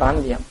مسلمان نے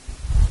قرآن دیا,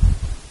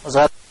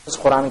 اس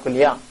قرآن کو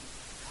لیا,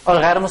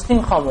 اور غیر مسلم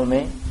قوموں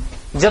میں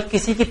جب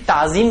کسی کی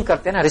تعظیم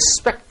کرتے ہیں نا,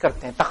 ریسپیکٹ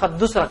کرتے ہیں,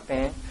 تقدس رکھتے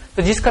ہیں,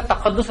 تو جس کا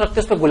تقدس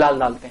رکھتے ہیں اس پہ گلال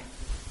ڈالتے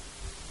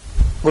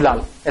ہیں. گلال,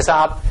 ایسا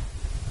آپ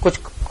کچھ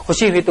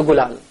خوشی ہوئی تو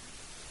گلال,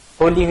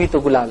 ہولی ہوئی تو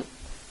گلال,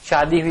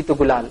 شادی ہوئی تو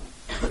گلال,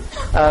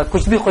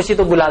 کچھ بھی خوشی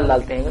تو گلال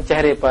ڈالتے ہیں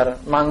چہرے پر,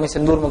 مانگ میں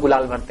سندور میں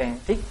گلال بھرتے ہیں.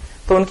 ٹھیک,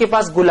 تو ان کے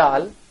پاس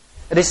گلال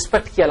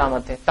رسپیکٹ کی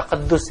علامت ہے,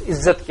 تقدس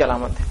عزت کی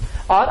علامت ہے,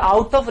 اور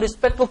آؤٹ آف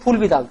رسپیکٹ وہ پھول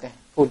بھی ڈالتے ہیں,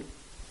 پھول,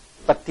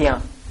 پتیاں,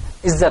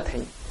 عزت ہے,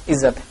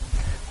 عزت ہے.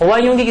 ہوا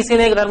یوں کہ کسی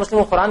نے ایک غیر مسلم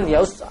کو قرآن دیا,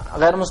 اس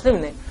غیر مسلم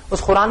نے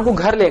اس قرآن کو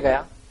گھر لے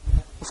گیا,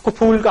 اس کو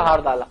پھول کا ہار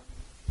ڈالا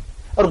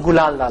اور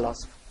گلال ڈالا.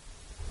 اس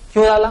کو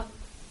کیوں ڈالا؟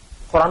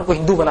 قرآن کو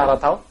ہندو بنا رہا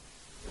تھا,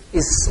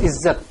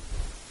 عزت,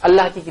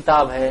 اللہ کی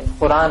کتاب ہے,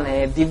 قرآن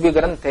ہے, دیویہ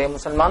گرنتھ ہے,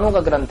 مسلمانوں کا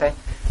گرنتھ ہے,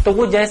 تو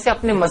وہ جیسے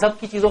اپنے مذہب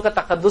کی چیزوں کا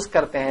تقدس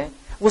کرتے ہیں,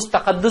 اس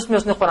تقدس میں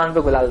اس نے قرآن پہ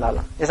گلال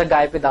ڈالا, جیسا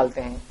گائے پہ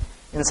ڈالتے ہیں,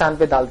 انسان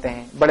پہ ڈالتے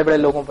ہیں, بڑے بڑے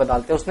لوگوں پہ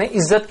ڈالتے ہیں. اس نے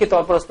عزت کے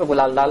طور پر اس پہ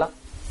گلال ڈالا,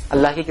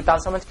 اللہ کی کتاب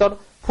سمجھ کر, اور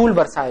پھول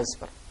برسائے اس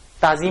پر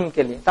تعظیم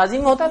کے لیے.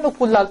 تعظیم میں ہوتا ہے لوگ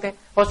پھول ڈالتے ہیں,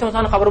 بہت سے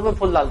انسان خبروں پہ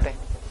پھول ڈالتے ہیں,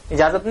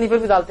 اجازت نہیں پہ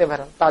بھی ڈالتے ہیں,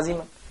 بہرحال تعظیم.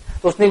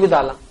 تو اس نے بھی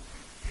ڈالا،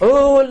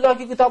 او اللہ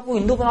کی کتاب کو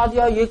ہندو بنا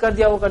دیا، یہ کر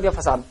دیا وہ کر دیا،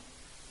 فساد۔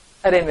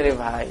 ارے میرے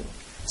بھائی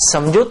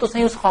سمجھو تو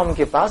صحیح، اس قوم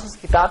کے پاس اس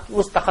کتاب کی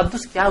اس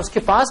تقدس کیا ہے، اس کے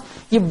پاس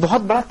یہ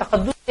بہت بڑا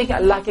تقدس ہے کہ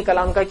اللہ کے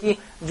کلام کا کہ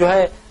جو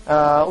ہے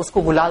اس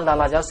کو گلال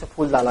ڈالا جائے، اس سے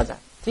پھول ڈالا جائے،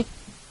 ٹھیک۔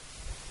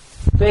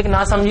 تو ایک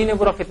ناسمجھی نے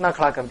پورا فتنہ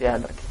کھڑا کر دیا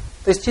ادھر کی۔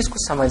 تو اس چیز کو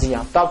سمجھیے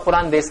آپ۔ تو آپ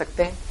قرآن دے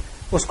سکتے ہیں،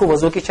 اس کو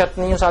وضو کی شرط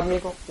نہیں ہے اس آدمی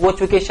کو، وہ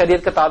چونکہ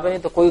شریعت کا تابع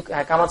نہیں تو کوئی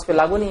احکامات اس پہ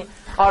لاگو نہیں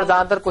ہے، اور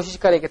زیادہ تر کوشش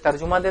کرے کہ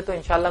ترجمہ دے، تو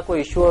انشاءاللہ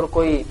کوئی ایشو اور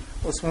کوئی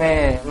اس میں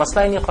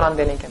مسئلہ ہی نہیں قرآن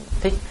دینے کے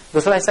اندر، ٹھیک۔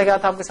 دوسرا حصہ کیا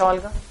تھا آپ کے سوال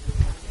کا؟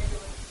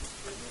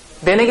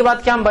 دینے کے بعد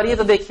کیا ہم بری ہے؟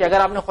 تو دیکھیے اگر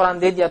آپ نے قرآن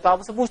دے دیا تو آپ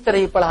اسے پوچھتے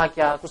رہیے پڑھا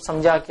کیا، کچھ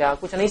سمجھا کیا،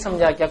 کچھ نہیں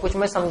سمجھا کیا، کچھ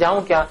میں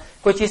سمجھاؤں کیا،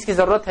 کوئی چیز کی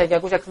ضرورت ہے کیا،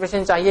 کچھ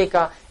ایکسپلینیشن چاہیے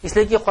کیا، اس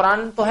لیے کہ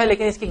قرآن تو ہے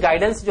لیکن اس کی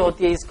گائیڈنس جو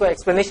ہوتی ہے، اس کو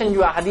ایکسپلینیشن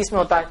جو حدیث میں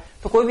ہوتا ہے،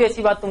 تو کوئی بھی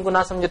ایسی بات تم کو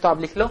نہ سمجھے تو آپ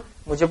لکھ لو،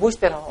 مجھے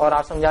پوچھتے رہو اور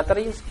آپ سمجھاتے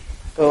رہیے اس کو۔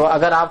 تو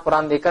اگر آپ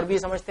قرآن دے کر بھی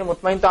سمجھتے ہیں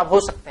مطمئن تو آپ ہو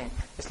سکتے ہیں،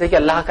 اس لیے کہ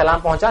اللہ کا کلام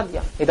پہنچا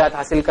دیا، ہدایت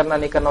حاصل کرنا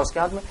نہیں کرنا اس کے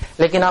ہاتھ میں،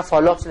 لیکن آپ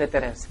فالو اپس لیتے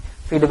رہے،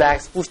 فیڈ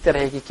بیکس پوچھتے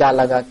رہے کہ کیا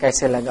لگا،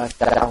 کیسے لگا،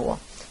 کیا ہوا۔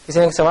 کسی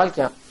نے ایک سوال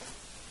کیا،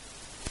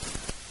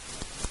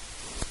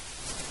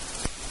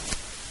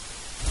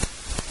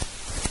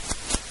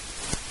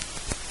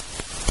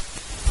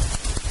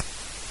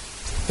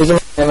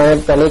 میں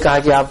نے پہلے کہا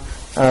کہ آپ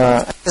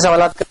ایسے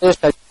سوالات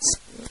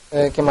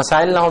کرتے کہ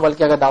مسائل نہ ہو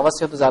بلکہ اگر دعوت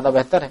سے ہو تو زیادہ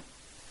بہتر ہے۔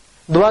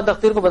 دعا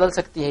تقدیر کو بدل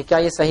سکتی ہے، کیا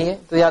یہ صحیح ہے؟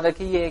 تو یاد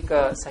رکھیے یہ ایک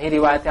صحیح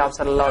روایت ہے، آپ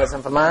صلی اللہ علیہ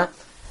وسلم فرمایا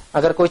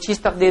اگر کوئی چیز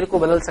تقدیر کو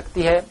بدل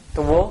سکتی ہے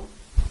تو وہ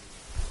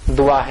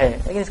دعا ہے۔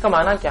 لیکن اس کا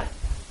معنی کیا ہے؟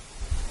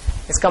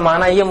 اس کا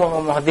معنی یہ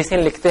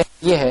محدثین لکھتے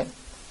ہیں یہ ہے،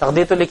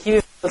 تقدیر تو لکھی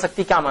ہوئی بدل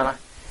سکتی، کیا معنی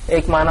ہے؟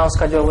 ایک معنی اس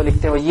کا جو وہ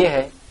لکھتے ہوئے یہ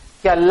ہے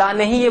کہ اللہ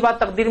نے ہی یہ بات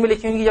تقدیر میں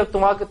لکھی ہوگی جب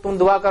تم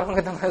دعا کرو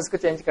گے تو میں اس کو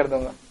چینج کر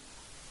دوں گا۔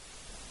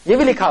 یہ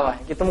بھی لکھا ہوا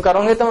ہے کہ تم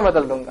کرو گے تو میں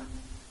بدل دوں گا،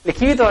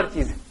 لکھی ہوئی تو ہر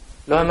چیز ہے،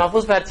 لوح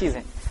محفوظ پہ ہر چیز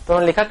ہے، تو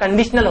انہوں نے لکھا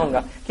کنڈیشنل ہوں گا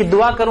کہ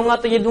دعا کروں گا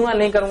تو یہ دوں گا،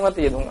 نہیں کروں گا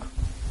تو یہ دوں گا،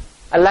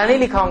 اللہ نہیں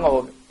لکھا ہوں گا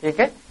وہ بھی، ٹھیک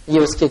ہے۔ یہ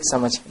اس کی ایک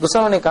سمجھ ہے۔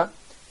 دوسرا انہوں نے کہا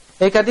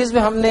ایک حدیث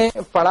میں ہم نے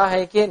پڑھا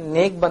ہے کہ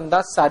نیک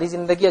بندہ ساری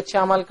زندگی اچھے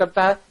عمل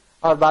کرتا ہے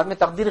اور بعد میں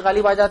تقدیر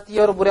غالب آ جاتی ہے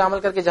اور برے عمل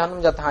کر کے جہنم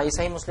جاتا ہے۔ ہاں یہ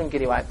صحیح مسلم کی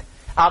روایت ہے۔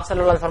 آپ صلی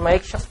اللہ علیہ وسلم فرمایا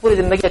ایک شخص پوری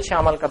زندگی اچھے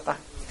عمل کرتا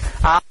ہے،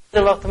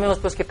 آخر وقت میں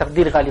اس پہ اس کی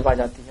تقدیر غالب آ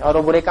جاتی ہے اور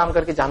وہ برے کام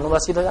کر کے جہنم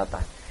رسید ہو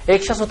جاتا ہے۔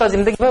 ایک شخص ہوتا ہے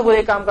زندگی میں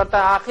برے کام کرتا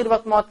ہے، آخر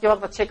وقت موت کے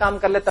وقت اچھے کام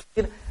کر لے،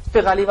 تقدیر اس پہ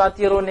غالب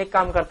آتی ہے اور وہ نیک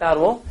کام کرتا ہے اور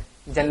وہ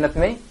جنت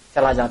میں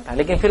چلا جاتا ہے۔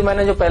 لیکن پھر میں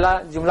نے جو پہلا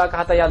جملہ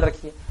کہا تھا یاد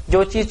رکھیے،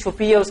 جو چیز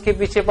چھپی ہے اس کے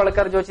پیچھے پڑ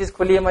کر جو چیز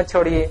کھلی ہے مت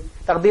چھوڑیے۔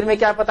 تقدیر میں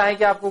کیا پتا ہے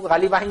کہ آپ کو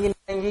غالب آئیں گی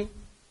نہیں آئیں گی،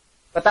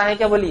 پتا ہے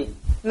کیا؟ بولیے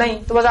نہیں،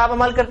 تو بس آپ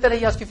عمل کرتے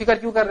رہیے، اس کی فکر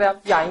کیوں کر رہے ہیں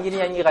آپ؟ یہ آئیں گی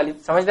نہیں آئیں گی غالب،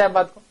 سمجھ رہے ہیں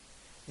بات کو؟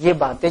 یہ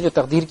باتیں جو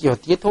تقدیر کی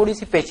ہوتی ہے تھوڑی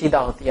سی پیچیدہ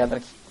ہوتی ہے، یاد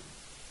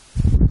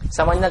رکھیے،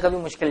 سمجھنا کبھی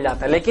مشکل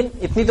جاتا ہے، لیکن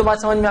اتنی تو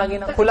بات سمجھ میں آ گئی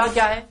نا۔ کھلا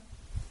کیا ہے؟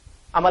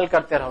 عمل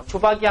کرتے رہو،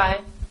 چھپا کیا ہے؟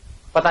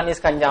 پتہ نہیں اس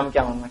کا انجام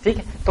کیا ہوگا، ٹھیک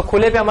ہے۔ تو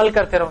کھلے پہ عمل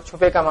کرتے رہو،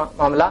 چھپے کا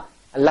معاملہ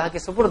اللہ کے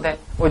سپرد ہے،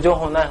 وہ جو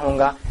ہونا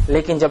ہوگا۔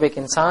 لیکن جب ایک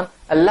انسان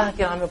اللہ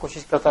کی راہ میں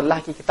کوشش کرتا ہے،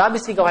 اللہ کی کتاب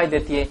اسی گواہی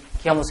دیتی ہے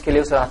کہ ہم اس کے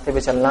لیے اس راستے پہ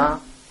چلنا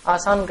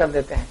آسان کر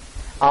دیتے ہیں،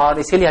 اور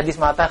اسی لیے حدیث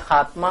میں آتا ہے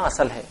خاتمہ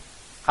اصل ہے،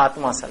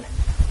 خاتمہ اصل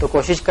ہے۔ تو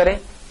کوشش کریں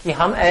کہ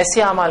ہم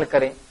ایسے اعمال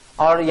کریں،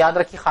 اور یاد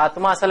رکھیے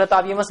خاتمہ اصل ہے تو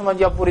آپ یہ مت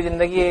سمجھیے آپ پوری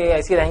زندگی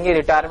ایسی رہیں گے،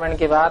 ریٹائرمنٹ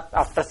کے بعد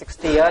آفٹر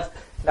 60 ایئرس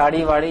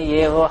داڑھی واڑی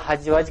یہ وہ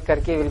حج وج کر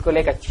کے بالکل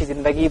ایک اچھی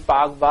زندگی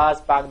پاک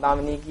باز پاک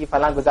دامنی کی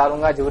فلاں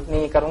گزاروں گا، جھوٹ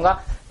نہیں کروں گا،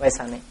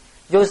 ویسا نہیں۔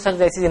 جو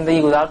شخص ایسی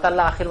زندگی گزارتا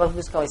اللہ آخر وقت بھی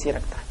اس کا ویسے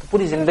رکھتا ہے۔ تو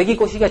پوری زندگی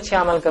کوشش اچھے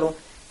عمل کروں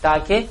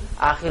تاکہ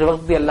آخر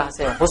وقت بھی اللہ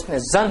سے حسن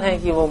ظن ہے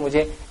کہ وہ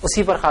مجھے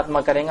اسی پر خاتمہ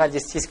کرے گا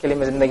جس چیز کے لیے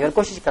میں زندگی بھر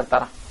کوشش کرتا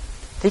رہا،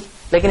 ٹھیک۔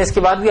 لیکن اس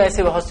کے بعد بھی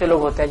ایسے بہت سے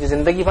لوگ ہوتے ہیں جو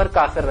زندگی بھر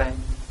کافر رہے،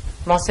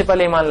 موت سے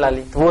پہلے ایمان لا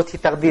لی، تو وہ تھی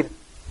تقدیر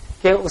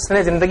کہ اس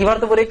نے زندگی بھر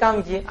تو برے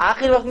کام کیے،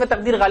 آخر وقت میں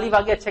تقدیر غالب آ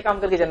گئی، اچھے کام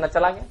کر کے جنت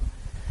چلا گیا۔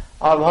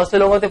 اور بہت سے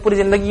لوگ ہوتے پوری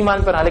زندگی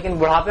ایمان پر رہا لیکن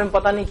بڑھاپے میں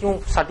پتہ نہیں کیوں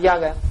سٹیا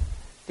گیا،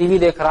 ٹی وی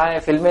دیکھ رہا ہے،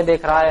 فلمیں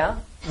دیکھ رہا ہے،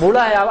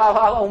 بوڑھا ہے، اب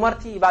عمر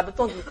تھی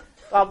عبادتوں کی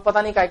تو اب پتہ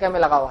نہیں کیا میں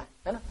لگا ہوا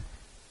ہے نا،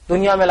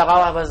 دنیا میں لگا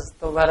ہوا ہے بس،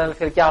 تو بہرحال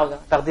پھر کیا ہوگا؟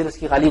 تقدیر اس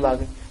کی غالب آ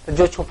گئی۔ تو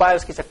جو چھپا ہے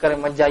اس کے چکر میں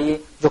مت جائیے،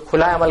 جو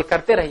کھلا ہے عمل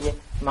کرتے رہیے،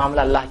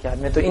 معاملہ اللہ کے ہاتھ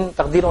میں۔ تو ان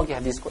تقدیروں کی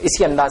حدیث کو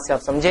اسی انداز سے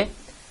آپ سمجھیں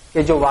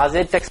کہ جو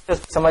واضح ٹیکسٹ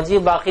سمجھیے،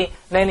 باقی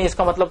نہیں اس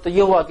کا مطلب تو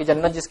یہ ہوا کہ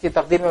جنت جس کی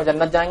تقدیر میں وہ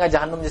جنت جائیں گا،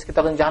 جہنم جس کی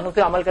تقدیر جہنم،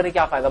 پھر عمل کرے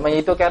کیا فائدہ؟ میں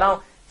یہی تو کہہ رہا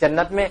ہوں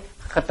جنت میں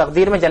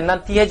تقدیر میں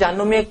جنت تھی ہے،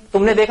 جہنم میں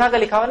تم نے دیکھا کہ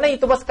لکھا ہوا نہیں،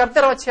 تو بس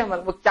کرتے رہو اچھے عمل،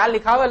 وہ کیا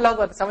لکھا ہوا اللہ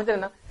کو سمجھ رہے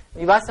نا،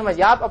 یہ بات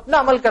سمجھیے، آپ اپنا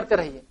عمل کرتے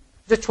رہیے،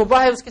 جو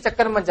چھپا ہے اس کے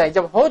چکر میں مت جائے،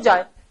 جب ہو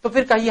جائے تو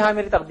پھر کہیے ہاں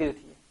میری تقدیر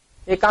تھی،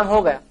 یہ کام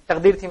ہو گیا،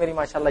 تقدیر تھی میری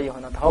ماشاءاللہ یہ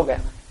ہونا تھا، ہو گیا،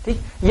 ٹھیک،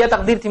 یا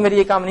تقدیر تھی میری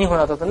یہ کام نہیں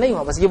ہونا تھا تو نہیں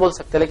ہوا، بس یہ بول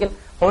سکتے، لیکن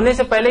ہونے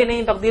سے پہلے ہی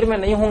نہیں تقدیر میں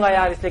نہیں ہوں گا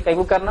یار اس لیے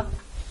کہیں کرنا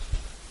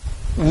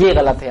یہ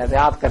غلط ہے۔ یاد ہے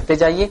آپ کرتے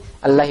جائیے،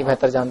 اللہ ہی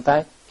بہتر جانتا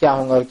ہے کیا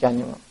ہوگا اور کیا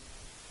نہیں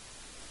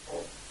ہوگا۔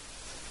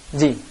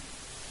 جی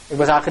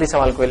بس آخری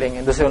سوال کو لیں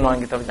گے، دوسرے عنوان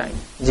کی طرف جائیں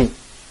گے۔ جی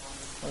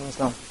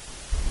السلام۔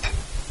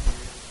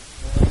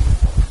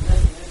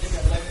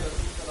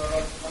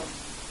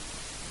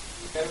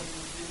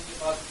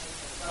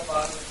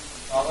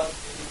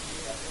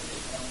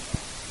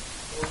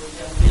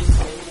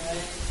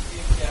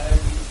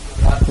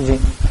 جی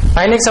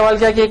میں نے ایک سوال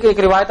کیا کہ ایک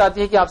روایت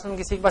آتی ہے کہ آپ سے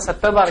کسی کے پاس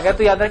 70 بار گئے،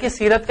 تو یاد رکھیے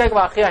سیرت کا ایک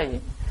واقعہ ہے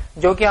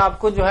جو کہ آپ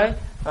کو جو ہے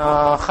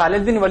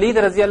خالد بن ولید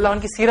رضی اللہ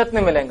عنہ کی سیرت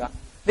میں ملے گا.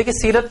 دیکھیے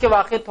سیرت کے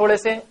واقعے تھوڑے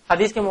سے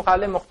حدیث کے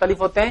مقابلے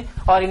مختلف ہوتے ہیں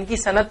اور ان کی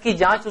سند کی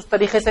جانچ اس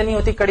طریقے سے نہیں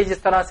ہوتی کڑی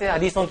جس طرح سے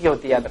حدیثوں کی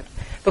ہوتی ہے. یاد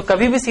رکھیے تو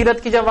کبھی بھی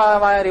سیرت کی جب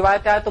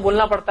روایت آئے تو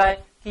بولنا پڑتا ہے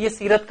کہ یہ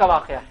سیرت کا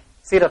واقعہ ہے،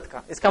 سیرت کا.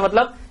 اس کا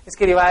مطلب اس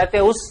کی روایتیں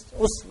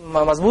اس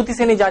مضبوطی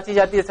سے نہیں جانچی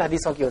جاتی جیسے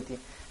حدیثوں کی ہوتی ہے.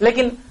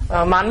 لیکن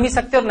مان بھی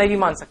سکتے اور نہیں بھی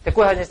مان سکتے،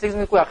 کوئی حدیث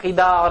میں کوئی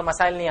عقیدہ اور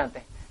مسائل نہیں آتے،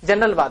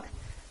 جنرل بات ہے.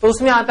 تو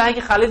اس میں آتا ہے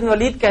کہ خالد بن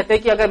ولید کہتے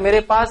کہ اگر میرے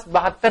پاس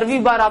 72ویں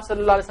بار آپ صلی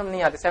اللہ علیہ وسلم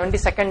نہیں آتے،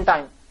 72nd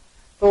ٹائم،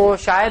 تو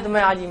شاید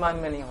میں آج ایمان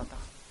میں نہیں ہوتا.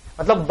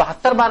 مطلب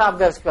 72 بار آپ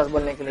گئے اس کے پاس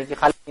بولنے کے لیے کہ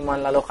خالد ایمان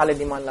لا لو، خالد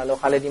ایمان لا لو،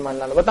 خالد ایمان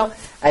لا لو. بتاؤ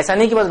ایسا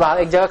نہیں کہ بس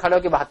ایک جگہ کھڑے ہو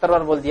کے 72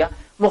 بار بول دیا.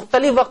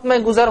 مختلف وقت میں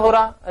گزر ہو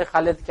رہا، ارے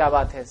خالد کیا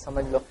بات ہے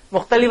سمجھ لو.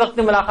 مختلف وقت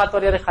میں ملاقات ہو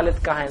رہی، ارے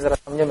خالد کہاں ہے ذرا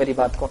سمجھو میری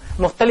بات کو.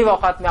 مختلف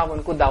اوقات میں آپ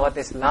ان کو دعوت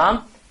اسلام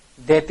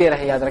دیتے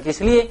رہے. یاد رکھیں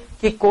اس لیے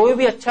کہ کوئی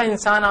بھی اچھا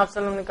انسان آپ صلی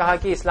اللہ علیہ وسلم نے کہا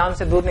کہ اسلام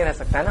سے دور نہیں رہ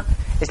سکتا ہے نا.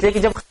 اس لیے کہ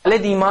جب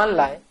خالد ایمان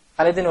لائے،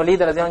 خالد بن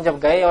ولید رضی اللہ عنہ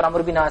جب گئے اور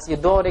عمرو بن عاص، یہ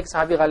 2 اور ایک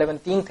صحابی غالباً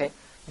 3 تھے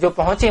جو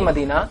پہنچے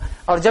مدینہ،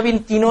 اور جب ان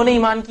تینوں نے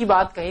ایمان کی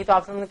بات کہی تو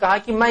آپ نے کہا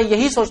کہ میں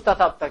یہی سوچتا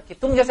تھا اب تک کہ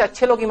تم جیسے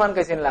اچھے لوگ ایمان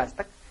کیسے نہیں لائے آج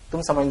تک.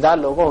 تم سمجھدار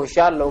لوگ ہو،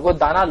 ہوشیار لوگ ہو،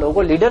 دانا لوگ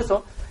ہو، لیڈرز ہو،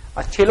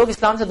 اچھے لوگ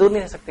اسلام سے دور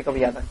نہیں رہ سکتے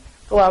کبھی. یاد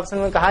رکھ تو آپ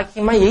نے کہا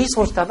کہ میں یہی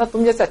سوچتا تھا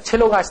تم جیسے اچھے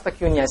لوگ آج تک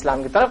کیوں نہیں آئے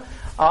اسلام کی طرف.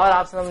 اور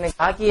آپ نے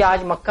کہا کہ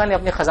آج مکہ نے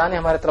اپنے خزانے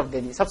ہمارے طرف دے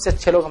دی، سب سے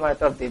اچھے لوگ ہمارے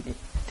طرف دے دی.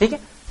 ٹھیک ہے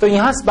تو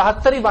یہاں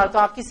 72 بار تو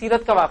آپ کی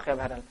سیرت کا واقعہ ہے.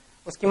 بہرحال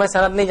اس کی میں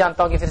سند نہیں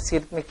جانتا ہوں کہ پھر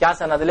سیرت میں کیا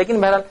سند ہے،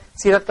 لیکن بہرحال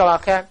سیرت کا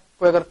واقعہ ہے.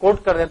 کوئی اگر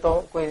کوٹ کر دے تو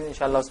کوئی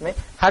انشاءاللہ اس میں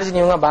حرج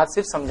نہیں ہوگا، بات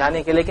صرف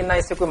سمجھانے کے، لیکن نہ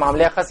اس سے کوئی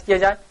معاملہ خاص کیا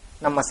جائے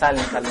نہ مسائل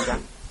نکالے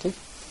جائیں. ٹھیک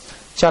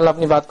انشاءاللہ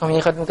اپنی بات کو ہم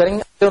یہ ختم کریں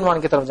گے،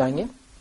 عنوان کی طرف جائیں گے.